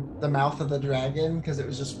to the mouth of the dragon because it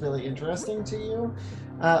was just really interesting to you,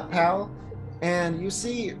 pal. And you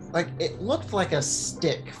see, like, it looked like a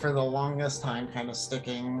stick for the longest time, kind of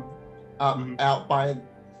sticking up out by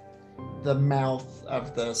the mouth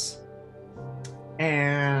of this.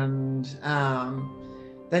 And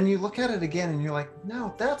then you look at it again and you're like,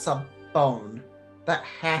 no, that's a bone. That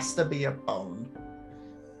has to be a bone.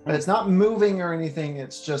 But it's not moving or anything.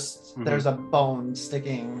 It's just there's a bone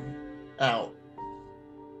sticking out.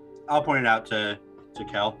 I'll point it out to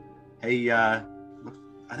Kel. Hey, I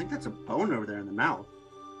think that's a bone over there in the mouth.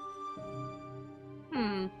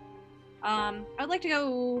 I would like to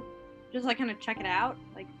go just like kind of check it out.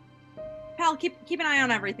 Like, pal, keep an eye on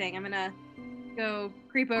everything. I'm gonna go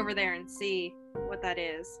creep over there and see what that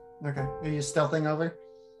is. Okay. Are you stealthing over?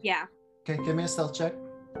 Yeah. Okay, give me a stealth check.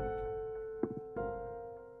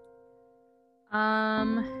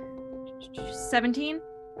 17.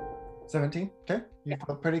 17. Okay. You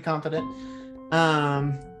feel pretty confident.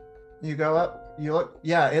 You go up, you look,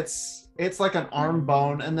 yeah, it's like an arm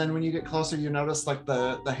bone, and then when you get closer you notice like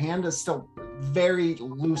the hand is still very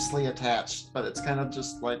loosely attached, but it's kind of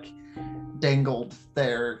just like dangled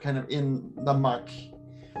there, kind of in the muck.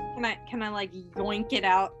 Can I like yoink it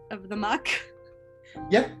out of the muck?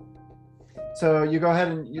 Yeah. So you go ahead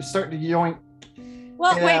and you start to yoink.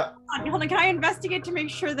 Well, wait, hold on. Can I investigate to make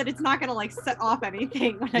sure that it's not gonna like set off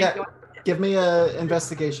anything when I yoink it? Give me a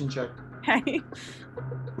investigation check. Okay.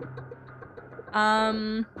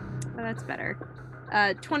 That's better.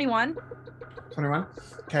 21. 21.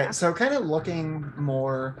 Okay, so kind of looking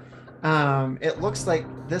more, it looks like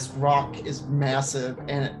this rock is massive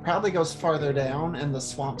and it probably goes farther down and the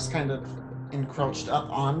swamp's kind of encroached up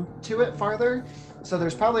onto it farther. So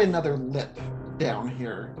there's probably another lip down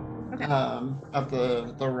here, okay, of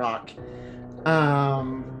the rock.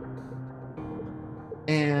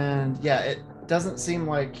 And yeah, it doesn't seem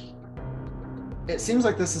like, it seems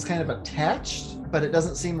like this is kind of attached, but it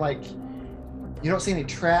doesn't seem like, you don't see any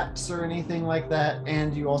traps or anything like that,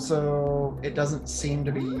 and you also, it doesn't seem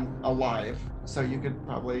to be alive, so you could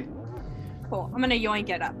probably... Cool, I'm gonna yoink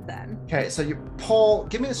it up then. Okay, so you pull,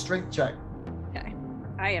 give me a strength check. Okay,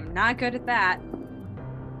 I am not good at that.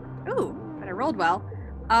 Ooh, but I rolled well.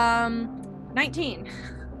 19.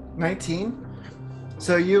 19?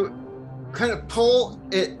 So you kind of pull,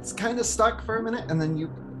 it's kind of stuck for a minute, and then you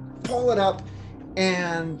pull it up,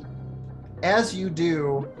 and as you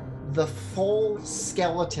do, the full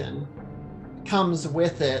skeleton comes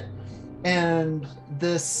with it, and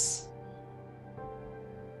this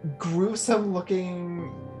gruesome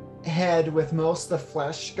looking head with most of the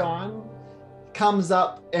flesh gone comes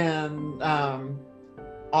up, and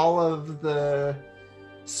all of the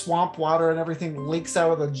swamp water and everything leaks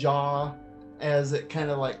out of the jaw as it kind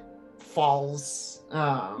of like falls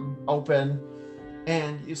open,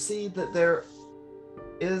 and you see that there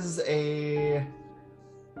is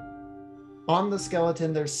on the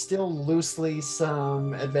skeleton there's still loosely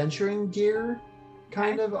some adventuring gear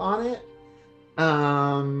kind of on it,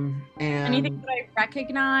 and anything that I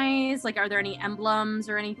recognize, like are there any emblems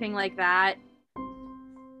or anything like that?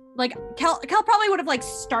 Like Kel probably would have like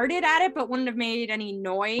started at it but wouldn't have made any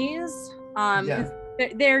noise, because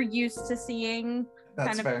they're used to seeing that's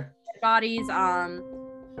kind of fair. Bodies,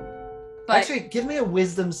 but actually give me a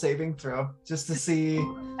wisdom saving throw just to see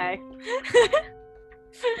okay.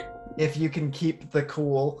 if you can keep the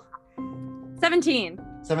cool. 17.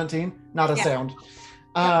 17? Not a sound.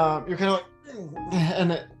 You're kind of like,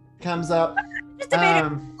 and it comes up. Just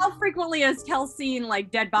debated how frequently has Kel seen like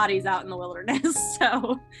dead bodies out in the wilderness,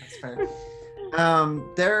 so. That's fair.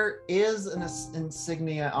 There is an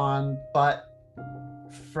insignia on, but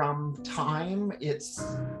from time, it's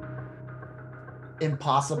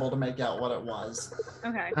impossible to make out what it was.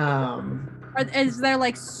 Okay. Is there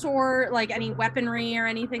like sword, like any weaponry or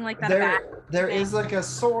anything like that? There is like a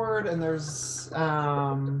sword, and there's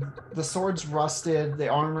the sword's rusted, the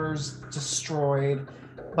armor's destroyed,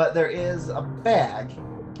 but there is a bag.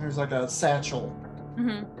 There's like a satchel.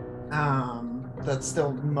 That's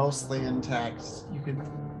still mostly intact. You could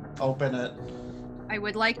open it. I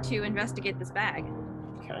would like to investigate this bag.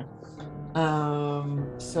 Okay.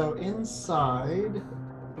 So inside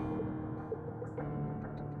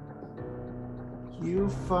you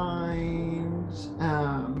find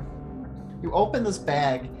you open this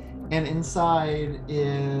bag, and inside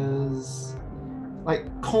is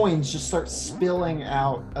like coins just start spilling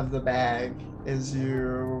out of the bag as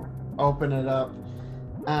you open it up.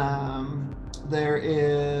 There's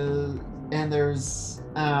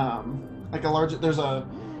like there's a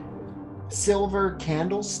silver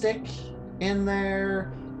candlestick in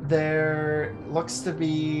there. there looks to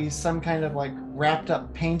be some kind of like wrapped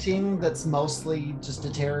up painting that's mostly just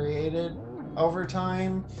deteriorated over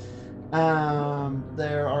time.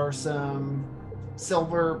 There are some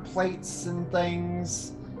silver plates and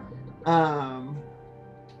things.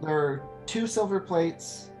 There are 2 silver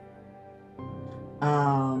plates,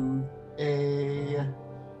 a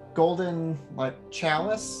golden like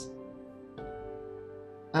chalice,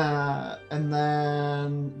 and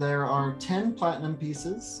then there are 10 platinum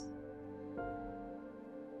pieces,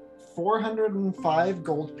 405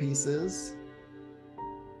 gold pieces,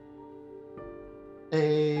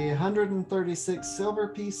 136 silver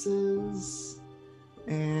pieces,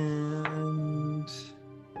 and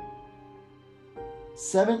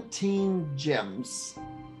 17 gems.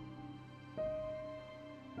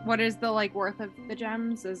 What is the like worth of the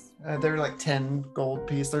gems? Is They're like 10 gold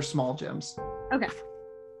piece. They're small gems. okay.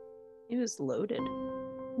 It was loaded.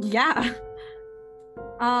 Yeah.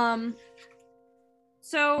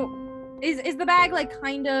 So is the bag like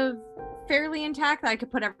kind of fairly intact that I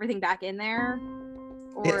could put everything back in there?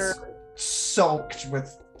 Or It's soaked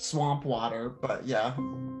with swamp water, but yeah,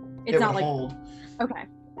 it's it not would like hold. okay.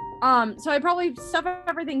 So I'd probably stuff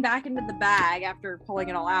everything back into the bag after pulling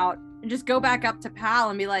it all out and just go back up to Pal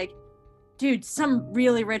and be like, dude, some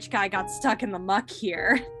really rich guy got stuck in the muck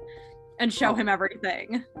here and show him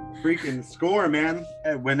everything. Freaking score, man.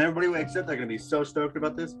 And when everybody wakes up, they're going to be so stoked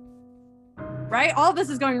about this. Right? All of this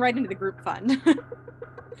is going right into the group fund.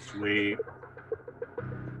 Sweet.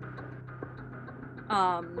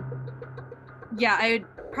 Yeah, I would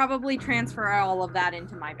probably transfer all of that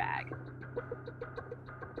into my bag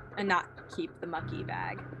and not keep the mucky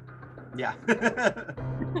bag. Yeah.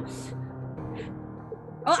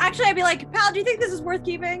 Well, actually, I'd be like, Pal, do you think this is worth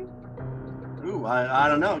keeping? Ooh, I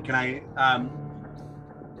don't know. Can I,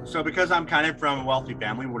 so because I'm kind of from a wealthy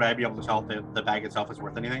family, would I be able to tell if the bag itself is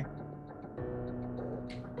worth anything?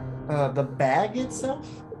 The bag itself?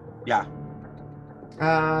 Yeah.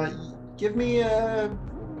 Give me an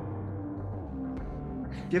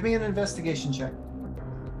investigation check.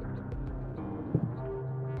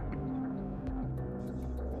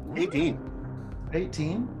 18.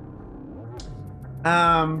 18.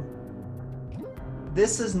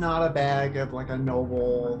 This is not a bag of like a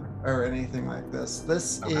noble or anything like this.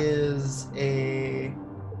 This Okay. is a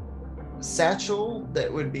satchel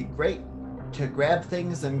that would be great to grab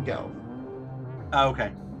things and go. Oh,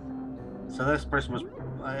 okay. So this person was,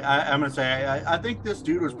 I'm going to say, I think this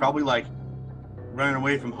dude was probably like running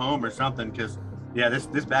away from home or something because, yeah, this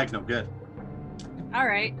bag's no good. All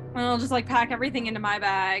right. Well, I'll just like pack everything into my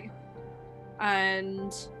bag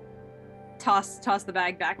and toss the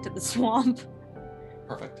bag back to the swamp.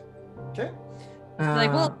 Perfect. Okay.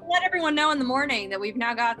 Like, we'll let everyone know in the morning that we've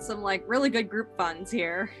now got some like really good group funds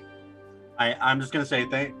here. I'm just going to say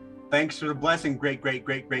thanks for the blessing, great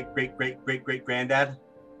granddad.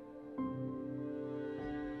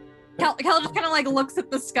 Kel just kind of like looks at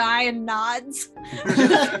the sky and nods.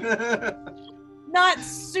 Not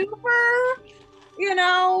super,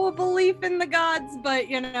 belief in the gods, but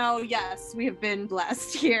yes, we have been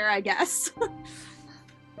blessed here, I guess.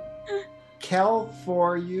 Kel,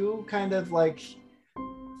 for you, kind of like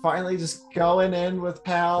finally just going in with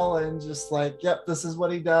Pal and just like, yep, this is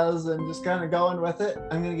what he does, and just kind of going with it.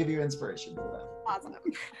 I'm going to give you inspiration for that. Awesome.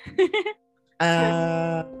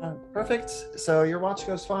 Perfect. So your watch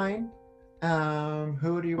goes fine.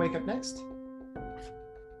 Who do you wake up next?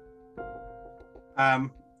 I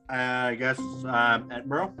guess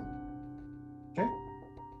Edinburgh. Okay.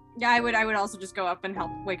 Yeah, I would also just go up and help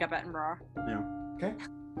wake up Edinburgh. Yeah. Okay.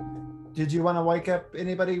 Did you want to wake up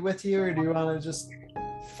anybody with you, or do you want to just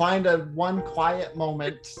find one quiet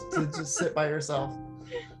moment to just sit by yourself?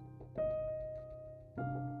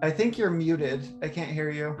 I think you're muted. I can't hear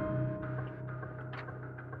you.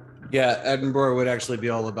 Yeah, Edinburgh would actually be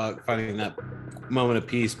all about finding that moment of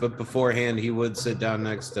peace, but beforehand he would sit down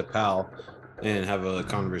next to Pal and have a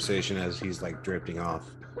conversation as he's like drifting off,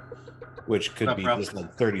 which could be just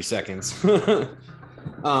like 30 seconds.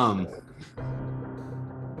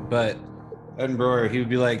 But Edinburgh, he would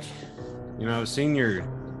be like, I've seen your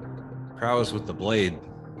prowess with the blade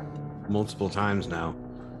multiple times now.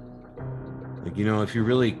 Like, if you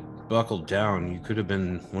really buckled down, you could have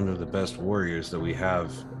been one of the best warriors that we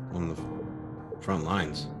have on the front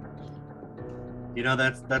lines.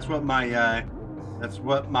 That's what my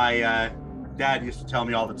dad used to tell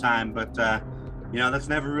me all the time, but that's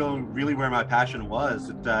never really where my passion was.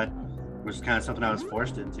 It was kind of something I was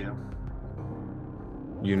forced into.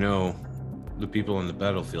 The people on the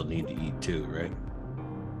battlefield need to eat too, right?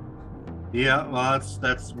 Yeah, well,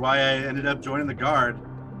 that's why I ended up joining the guard.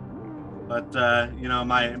 But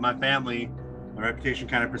my family, my reputation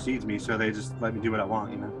kind of precedes me, so they just let me do what I want.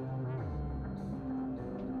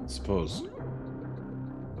 Suppose.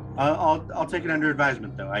 I'll take it under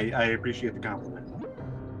advisement, though. I appreciate the compliment.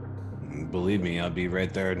 Believe me, I'll be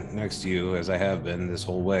right there next to you as I have been this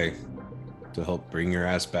whole way to help bring your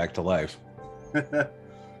ass back to life.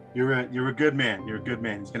 You're a good man. You're a good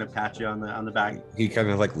man. He's gonna pat you on the back. He kind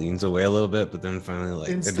of like leans away a little bit, but then finally like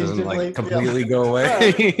it doesn't like Instinctively, completely go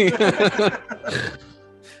away.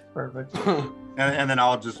 Perfect. And then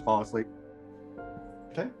I'll just fall asleep.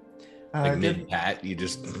 Okay. Like mid pat, you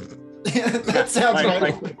just That sounds right.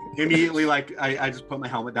 Like, immediately, like I just put my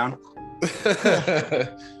helmet down.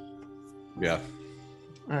 Yeah.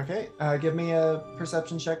 Okay. Give me a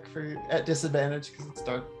perception check at disadvantage because it's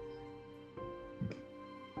dark.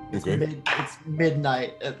 It's, Okay. it's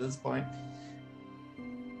midnight at this point.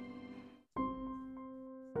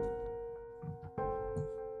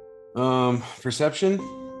 Perception.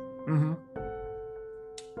 Mm-hmm.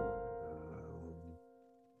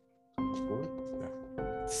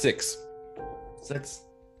 6. 6.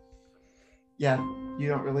 Yeah, you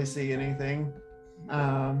don't really see anything.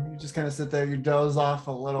 You just kind of sit there, you doze off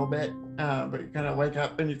a little bit, but you kind of wake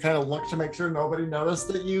up and you kind of look to make sure nobody noticed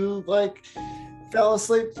that you like fell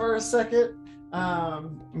asleep for a second.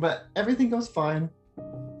 But everything goes fine.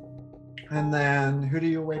 And then who do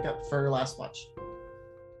you wake up for last watch?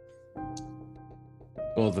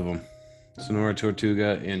 Both of them. Sonora,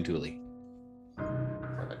 Tortuga, and Thule.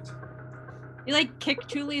 Perfect. You like kick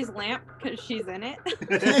Thule's lamp because she's in it.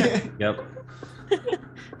 Yep.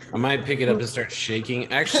 I might pick it up and start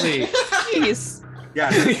shaking. Actually, Jeez. Yeah.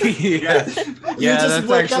 yes. You Yeah, just that's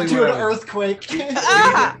wake up actually to what an I- earthquake.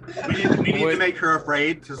 Ah! We need What- to make her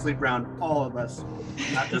afraid to sleep around all of us,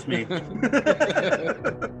 not just me.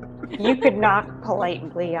 You could knock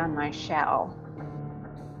politely on my shell.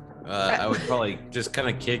 I would probably just kind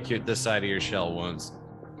of kick the side of your shell once.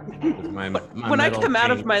 With my When I metal come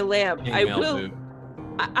out of chain- my lamp, I chainmail will. boot.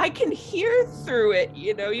 I can hear through it.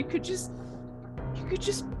 You could just,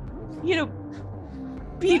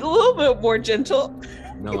 be a little bit more gentle.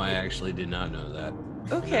 No, I actually did not know that.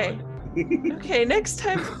 Okay. Okay. Next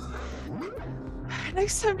time,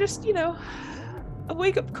 just a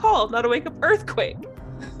wake up call, not a wake up earthquake.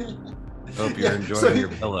 Hope you're Yeah, enjoying so- your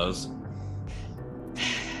pillows.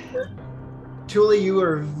 Thule, you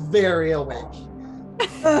are very awake.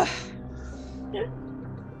 Ugh.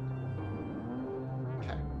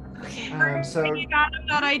 Okay. So You got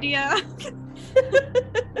that idea.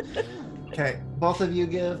 okay, both of you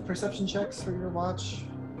give perception checks for your watch.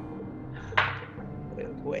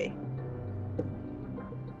 Oh boy.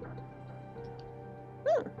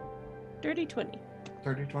 Dirty 20.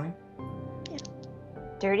 30, 20.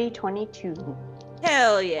 Dirty 22.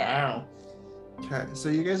 Hell yeah. Wow. Okay, so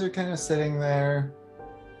you guys are kind of sitting there,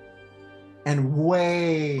 and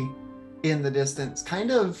way in the distance,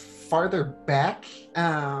 kind of farther back,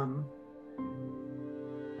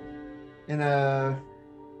 in a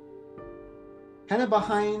kind of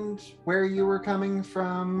behind where you were coming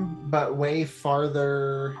from, but way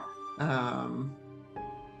farther, I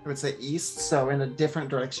would say east, so in a different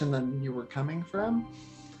direction than you were coming from.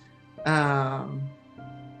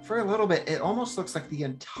 For a little bit, it almost looks like the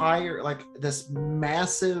entire, like this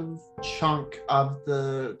massive chunk of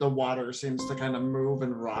the water seems to kind of move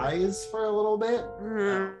and rise for a little bit.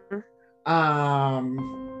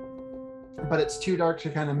 But it's too dark to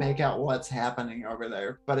kind of make out what's happening over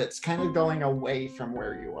there. But it's kind of going away from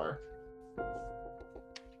where you are.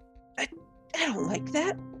 I don't like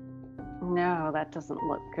that. No, that doesn't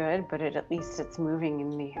look good, but at least it's moving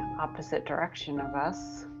in the opposite direction of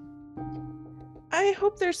us. I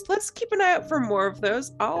hope let's keep an eye out for more of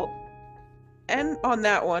those. I'll end on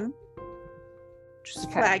that one. Just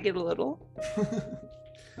Okay. flag it a little.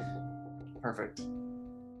 Perfect.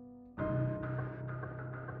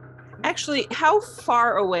 Actually, how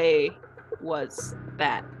far away was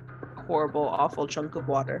that horrible, awful chunk of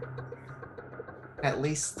water? At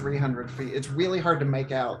least 300 feet. It's really hard to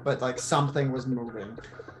make out, but like something was moving,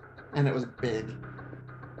 and it was big.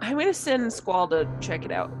 I'm gonna send Squall to check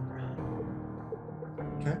it out.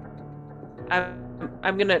 Okay.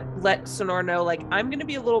 I'm gonna let Sonora know, like, I'm gonna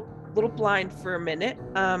be a little blind for a minute.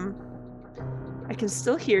 I can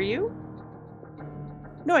still hear you.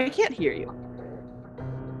 No, I can't hear you.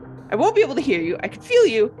 I won't be able to hear you. I can feel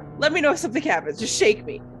you. Let me know if something happens. Just shake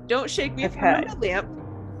me. Don't shake me if I'm on my lamp.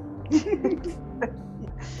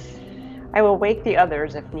 I will wake the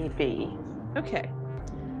others if need be. Okay.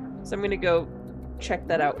 So I'm gonna go check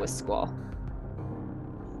that out with Squall.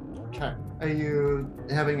 Okay. Are you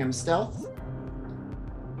having him stealth?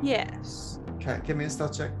 Yes. Okay, give me a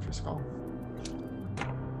stealth check for Skull.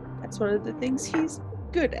 That's one of the things he's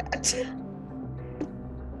good at.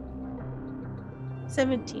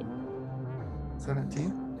 17.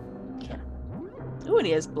 17. Okay. Ooh, and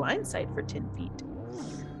he has blind sight for 10 feet.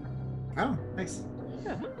 Oh, nice.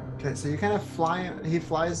 Yeah. Okay, so you kind of he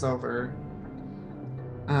flies over.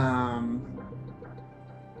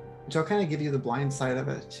 Which I'll kind of give you the blind side of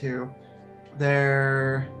it too.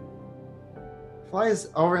 There flies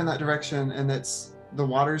over in that direction, and the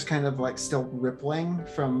water's kind of like still rippling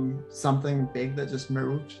from something big that just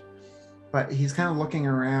moved. But he's kind of looking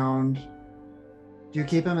around. Do you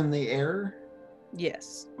keep him in the air?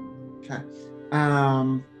 Yes. Okay.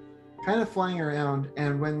 Kind of flying around,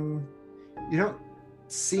 and when you don't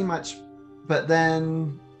see much, but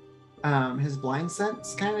then his blind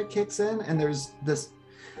sense kind of kicks in, and there's this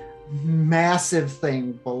massive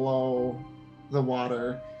thing below the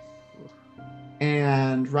water.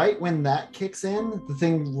 And right when that kicks in, the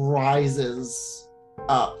thing rises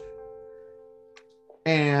up.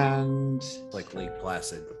 And Like Lake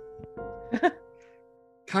Placid.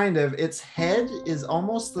 kind of, its head is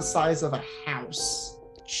almost the size of a house.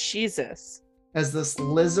 Jesus. As this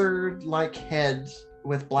lizard-like head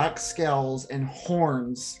with black scales and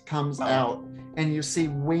horns comes out, and you see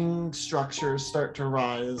winged structures start to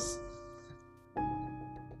rise.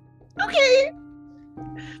 Okay.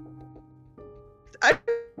 I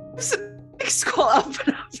scroll up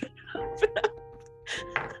and up and up and up.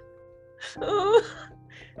 Oh.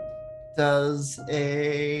 Does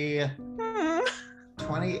a Hmm.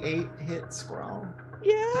 28 hit Squirrel?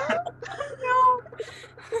 Yeah. No.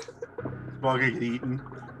 Ball gonna get eaten.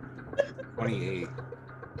 28.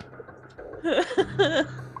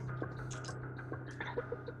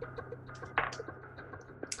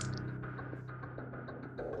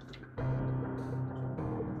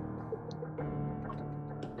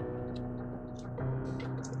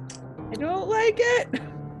 I don't like it.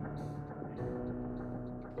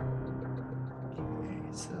 Okay,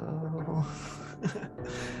 so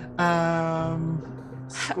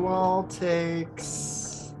Squall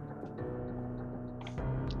takes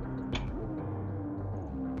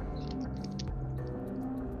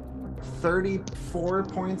 34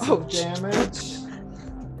 points of Ouch. damage.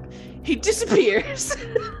 He disappears.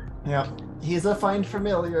 Yep. He's a find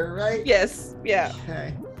familiar, right? Yes. Yeah.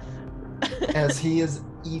 Okay. As he is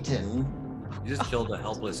eaten. You just killed a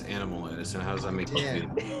helpless animal, Edison. How does that make you Yeah.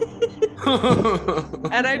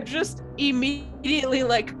 feel? And I'm just immediately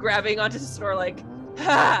like grabbing onto Snore, like,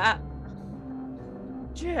 ha!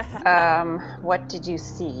 Yeah. What did you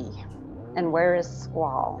see? And where is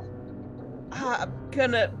Squall? I'm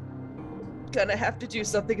gonna have to do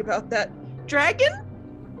something about that dragon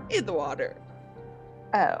in the water.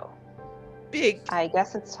 Oh, Big. I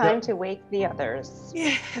guess it's time to wake the others.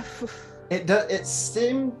 Yeah. It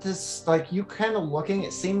seemed like you kind of looking,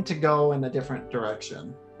 it seemed to go in a different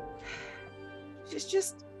direction. It's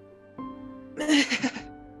just.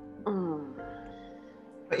 Mm.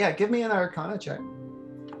 But yeah, give me an Arcana check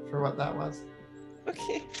for what that was.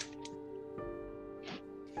 Okay.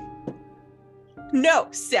 No,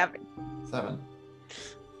 7. 7.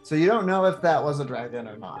 So you don't know if that was a dragon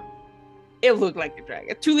or not. It looked like a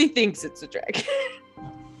dragon. Tuli thinks it's a dragon.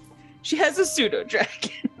 She has a pseudo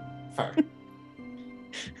dragon. Fair.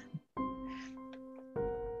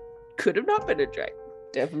 Could have not been a dragon.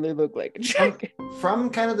 Definitely looked like a dragon. From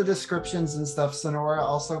kind of the descriptions and stuff, Sonora,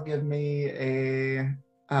 also give me a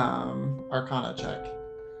Arcana check.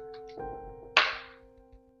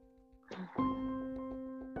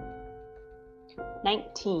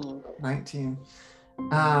 $19. 19.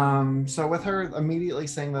 So with her immediately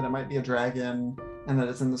saying that it might be a dragon and that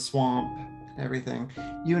it's in the swamp and everything,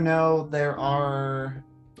 you know there are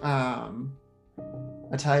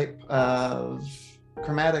a type of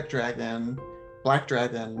chromatic dragon. Black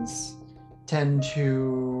dragons tend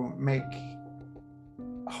to make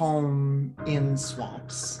home in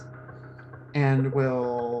swamps and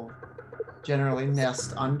will generally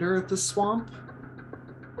nest under the swamp.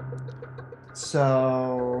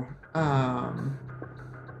 So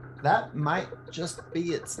that might just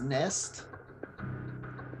be its nest.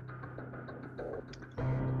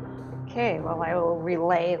 Okay, well, I will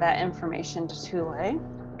relay that information to Tule.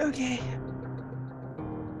 Okay.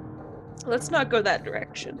 Let's not go that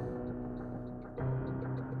direction.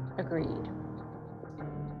 Agreed.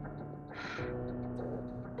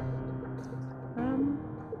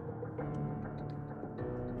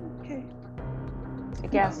 Okay. I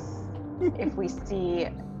guess if we see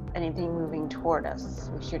anything moving toward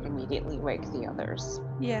us, we should immediately wake the others.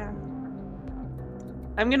 Yeah.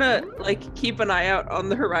 I'm gonna like keep an eye out on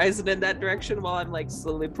the horizon in that direction while I'm like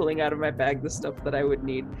slowly pulling out of my bag the stuff that I would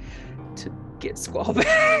need to get Squall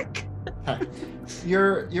back. Okay.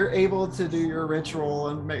 You're able to do your ritual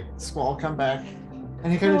and make Squall come back,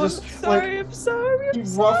 and he kind of just I'm sorry. he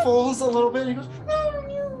ruffles a little bit. And he goes,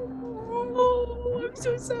 Oh, I'm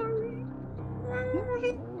so sorry.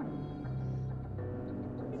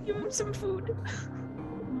 Give him some food.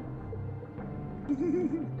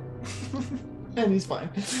 and he's fine.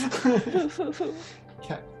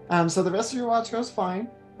 Okay. So the rest of your watch goes fine.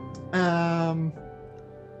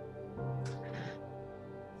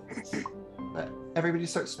 Everybody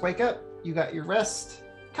starts to wake up. You got your rest.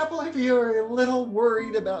 A couple of you are a little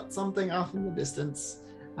worried about something off in the distance.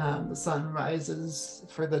 The sun rises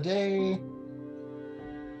for the day.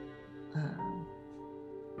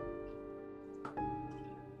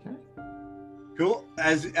 Okay. Cool.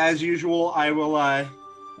 As usual, I will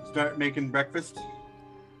start making breakfast.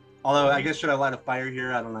 Although I guess should I light a fire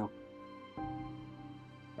here? I don't know.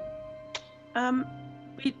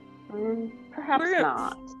 Perhaps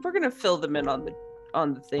not. We're gonna fill them in on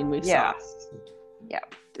the thing we saw. Yes. Yeah.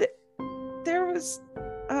 There was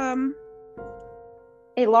A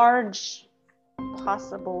large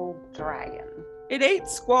possible dragon. it ate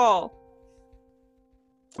Squall.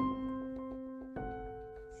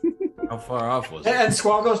 How far off was it? And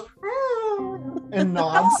Squall goes and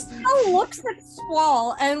nods. Cal looks at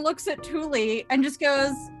Squall and looks at Thule and just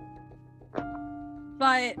goes,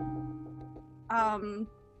 but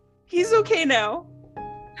He's okay now.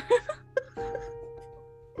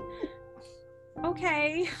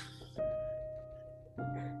 okay.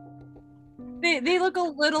 They look a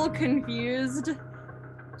little confused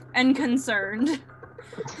and concerned.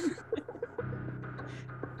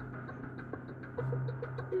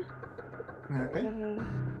 Okay.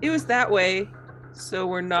 It was that way, so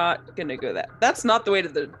we're not gonna go that. That's not the way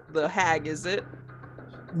to the hag, is it?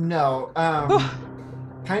 No.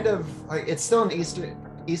 Kind of like it's still an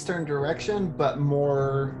eastern direction, but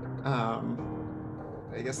more.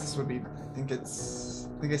 I guess this would be. I think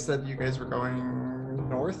I said you guys were going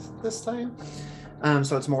north this time.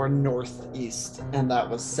 So it's more northeast, and that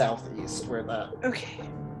was southeast where that Okay.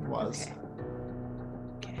 was.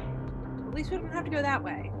 Okay. At least we don't have to go that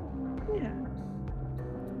way. Yeah.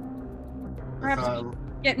 Perhaps we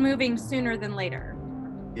get moving sooner than later.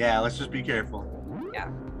 Yeah, let's just be careful.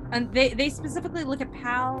 And they specifically look at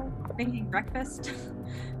Pal making breakfast.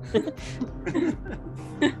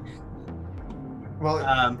 Well,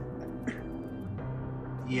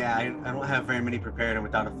 yeah, I don't have very many prepared and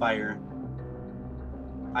without a fire.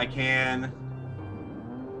 I can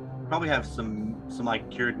probably have some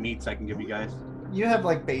like cured meats I can give you guys. you have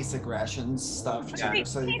like basic rations stuff too, Yeah.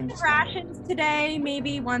 so you can just Rations today.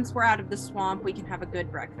 Maybe once we're out of the swamp, we can have a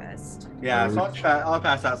good breakfast. Yeah, so I'll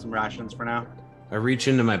pass out some rations for now. I reach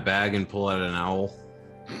into my bag and pull out an owl.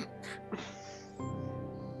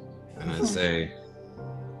 And I say,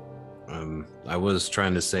 I was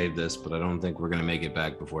trying to save this, but I don't think we're going to make it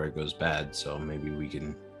back before it goes bad. So maybe we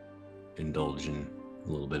can indulge in a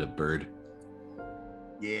little bit of bird.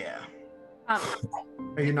 Yeah. Are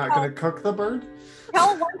you not going to cook the bird?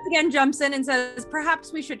 Kel once again jumps in and says,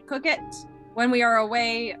 perhaps we should cook it when we are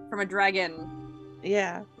away from a dragon.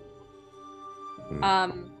 Yeah.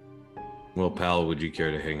 Well, pal, would you care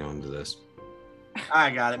to hang on to this? I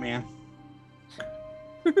got it, man.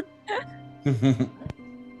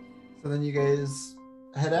 So then you guys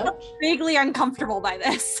head out? Vaguely uncomfortable by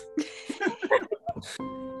this.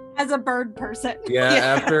 As a bird person. Yeah,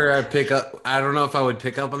 after I pick up, I don't know if I would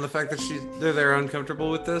pick up on the fact that they're uncomfortable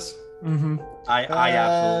with this. Mm-hmm. I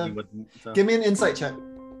absolutely wouldn't. So. Give me an insight check.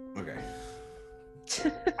 Okay.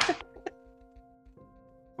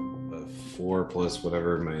 4 plus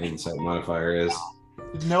whatever my insight modifier is.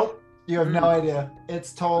 Nope. You have no idea.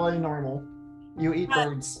 It's totally normal. You eat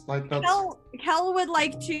birds. Like that's Kel would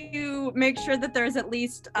like to make sure that there's at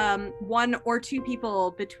least 1 or 2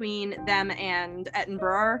 people between them and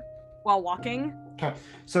Edinburgh while walking. okay.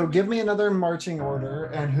 So give me another marching order,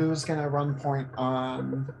 and who's gonna run point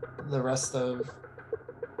on the rest of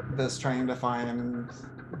this trying to find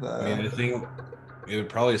the I mean, I think it would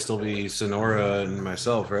probably still be Sonora and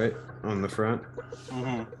myself, right? On the front.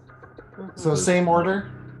 Mm-hmm. so same order?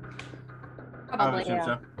 I would assume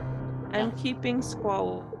so. I'm keeping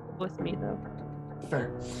Squall with me though.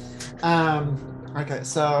 Fair. Okay,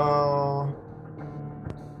 so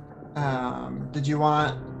did you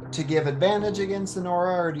want to give advantage against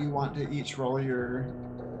Sonora, or do you want to each roll your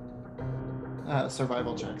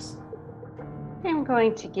survival checks? I'm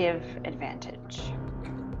going to give advantage.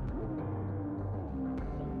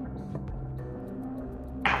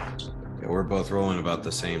 Yeah, we're both rolling about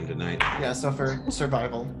the same tonight. Yeah, so for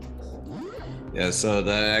survival. Yeah, so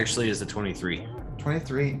that actually is a 23.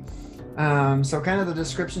 23. So kind of the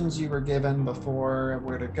descriptions you were given before of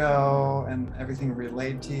where to go and everything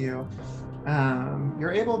relayed to you,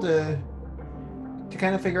 you're able to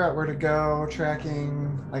kind of figure out where to go,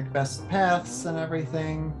 tracking like best paths and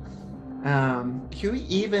everything. You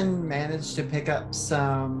even managed to pick up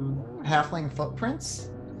some halfling footprints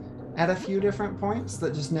at a few different points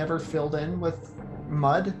that just never filled in with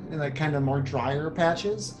mud and like kind of more drier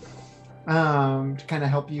patches, to kind of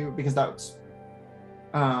help you, because that's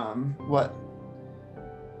what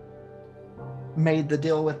made the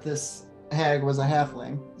deal with this hag was a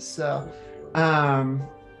halfling. So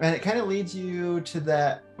and it kind of leads you to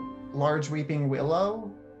that large weeping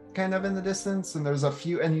willow kind of in the distance, and there's a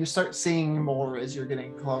few, and you start seeing more as you're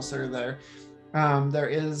getting closer there. There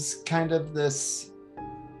is kind of this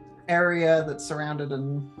area that's surrounded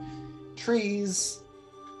in trees,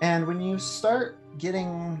 and when you start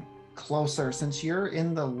getting closer, since you're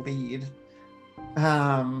in the lead,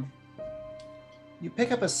 you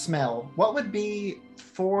pick up a smell. What would be,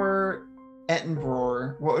 for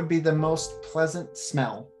Ettenbror, what would be the most pleasant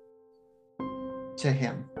smell to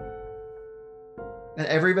him? And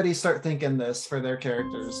everybody start thinking this for their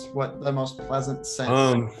characters. What the most pleasant scent?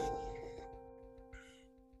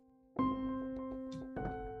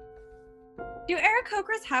 Do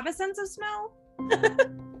Aarakocras have a sense of smell?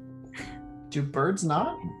 Do birds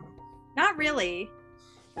not? Not really.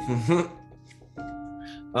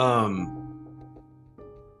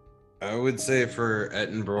 I would say for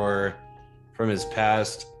Ettenbror, from his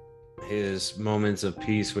past, his moments of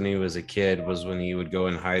peace when he was a kid was when he would go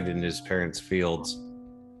and hide in his parents' fields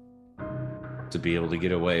to be able to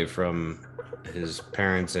get away from his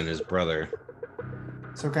parents and his brother.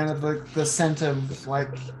 So kind of like the scent of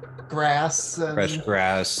like grass and Fresh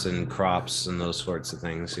grass and crops and those sorts of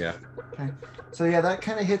things, yeah. Okay. So yeah, that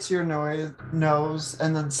kind of hits your nose,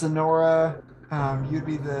 and then Sonora, you'd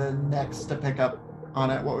be the next to pick up on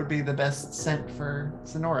it. What would be the best scent for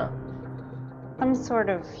Sonora? Some sort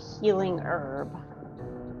of healing herb.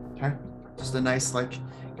 Okay. Just a nice, like,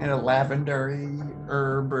 kind of lavendery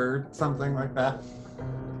herb or something like that.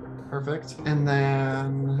 Perfect. And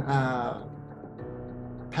then,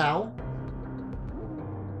 Pal?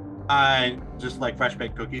 I just like fresh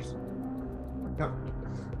baked cookies. Yep.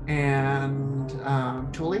 And,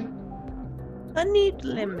 Tuli? Honeyed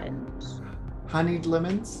lemons. Honeyed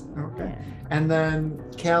lemons? Okay. And then,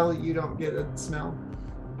 Cal, you don't get a smell?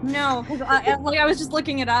 No, because I was just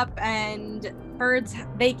looking it up, and birds,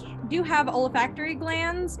 they do have olfactory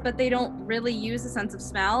glands, but they don't really use a sense of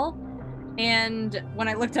smell. And when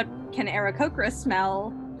I looked up can Aarakocra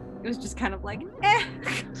smell, it was just kind of like, eh.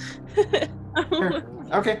 Sure.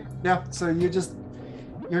 Okay, yeah, so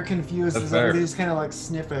you're confused That's as fair. everybody's kind of like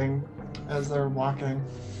sniffing as they're walking.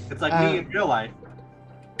 It's like me in real life.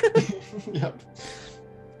 Yep.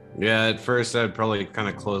 Yeah, at first I'd probably kind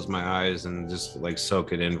of close my eyes and just like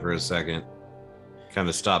soak it in for a second, kind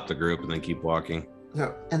of stop the group and then keep walking.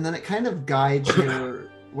 So, and then it kind of guides you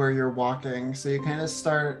where you're walking. So you kind of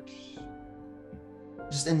start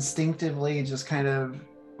just instinctively, just kind of,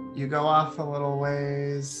 you go off a little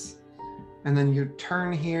ways, and then you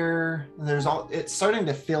turn here, and it's starting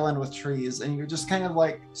to fill in with trees, and you're just kind of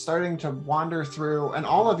like starting to wander through, and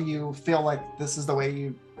all of you feel like this is the way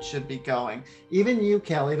you should be going. Even you,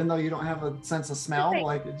 Cal, even though you don't have a sense of smell,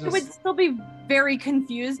 like it I would just, still be very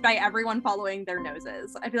confused by everyone following their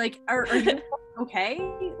noses. I'd be like, are you okay?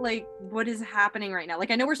 Like, what is happening right now? Like,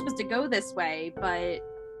 I know we're supposed to go this way, but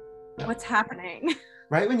what's happening?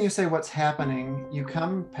 right when you say what's happening, you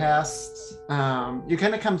come past, you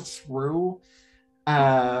kind of come through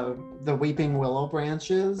the weeping willow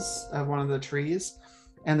branches of one of the trees,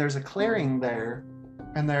 and there's a clearing there,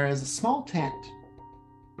 and there is a small tent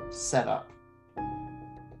set up.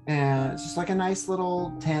 And it's just like a nice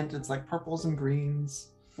little tent. It's like purples and greens.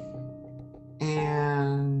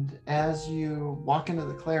 And as you walk into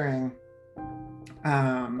the clearing,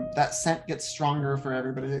 that scent gets stronger for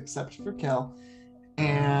everybody except for Kel.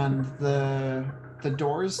 And the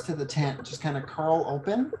doors to the tent just kind of curl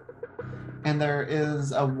open, and there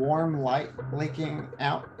is a warm light leaking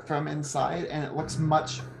out from inside, and it looks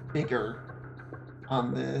much bigger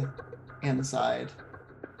on the inside.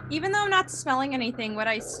 Even though I'm not smelling anything, would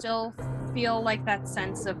I still feel like that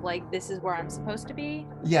sense of like, this is where I'm supposed to be?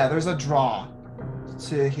 Yeah, there's a draw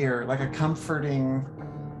to here, like a comforting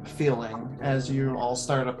feeling as you all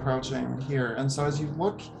start approaching here. And so as you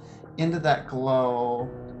look into that glow,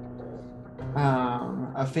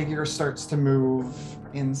 a figure starts to move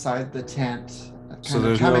inside the tent. So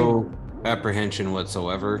there's no apprehension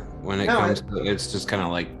whatsoever when it No, comes to it's just kind of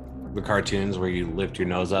like the cartoons where you lift your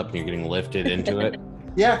nose up and you're getting lifted into it.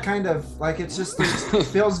 Yeah, kind of. Like it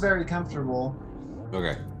feels very comfortable.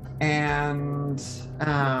 Okay. And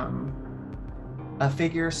a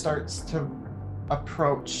figure starts to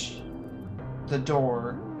approach the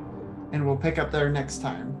door, and we'll pick up there next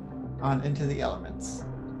time on Into the Elements.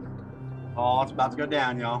 Oh, it's about to go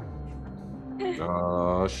down, y'all.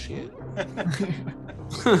 Oh shit.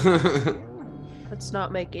 Let's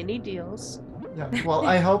not make any deals. Yeah. Well,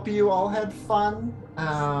 I hope you all had fun,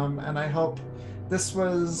 and I hope this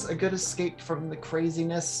was a good escape from the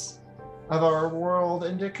craziness of our world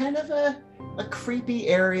into kind of a creepy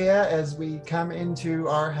area as we come into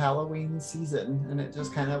our Halloween season. And it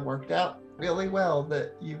just kind of worked out really well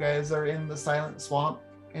that you guys are in the Silent Swamp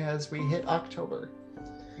as we hit October.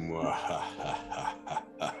 All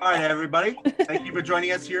right, everybody. Thank you for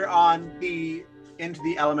joining us here on the Into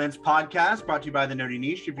the Elements podcast, brought to you by the Nerdy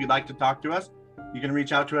Niche. If you'd like to talk to us, you can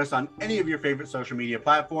reach out to us on any of your favorite social media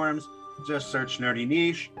platforms. Just search Nerdy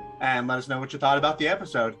Niche and let us know what you thought about the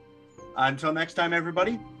episode. Until next time,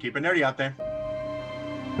 everybody, keep it nerdy out there.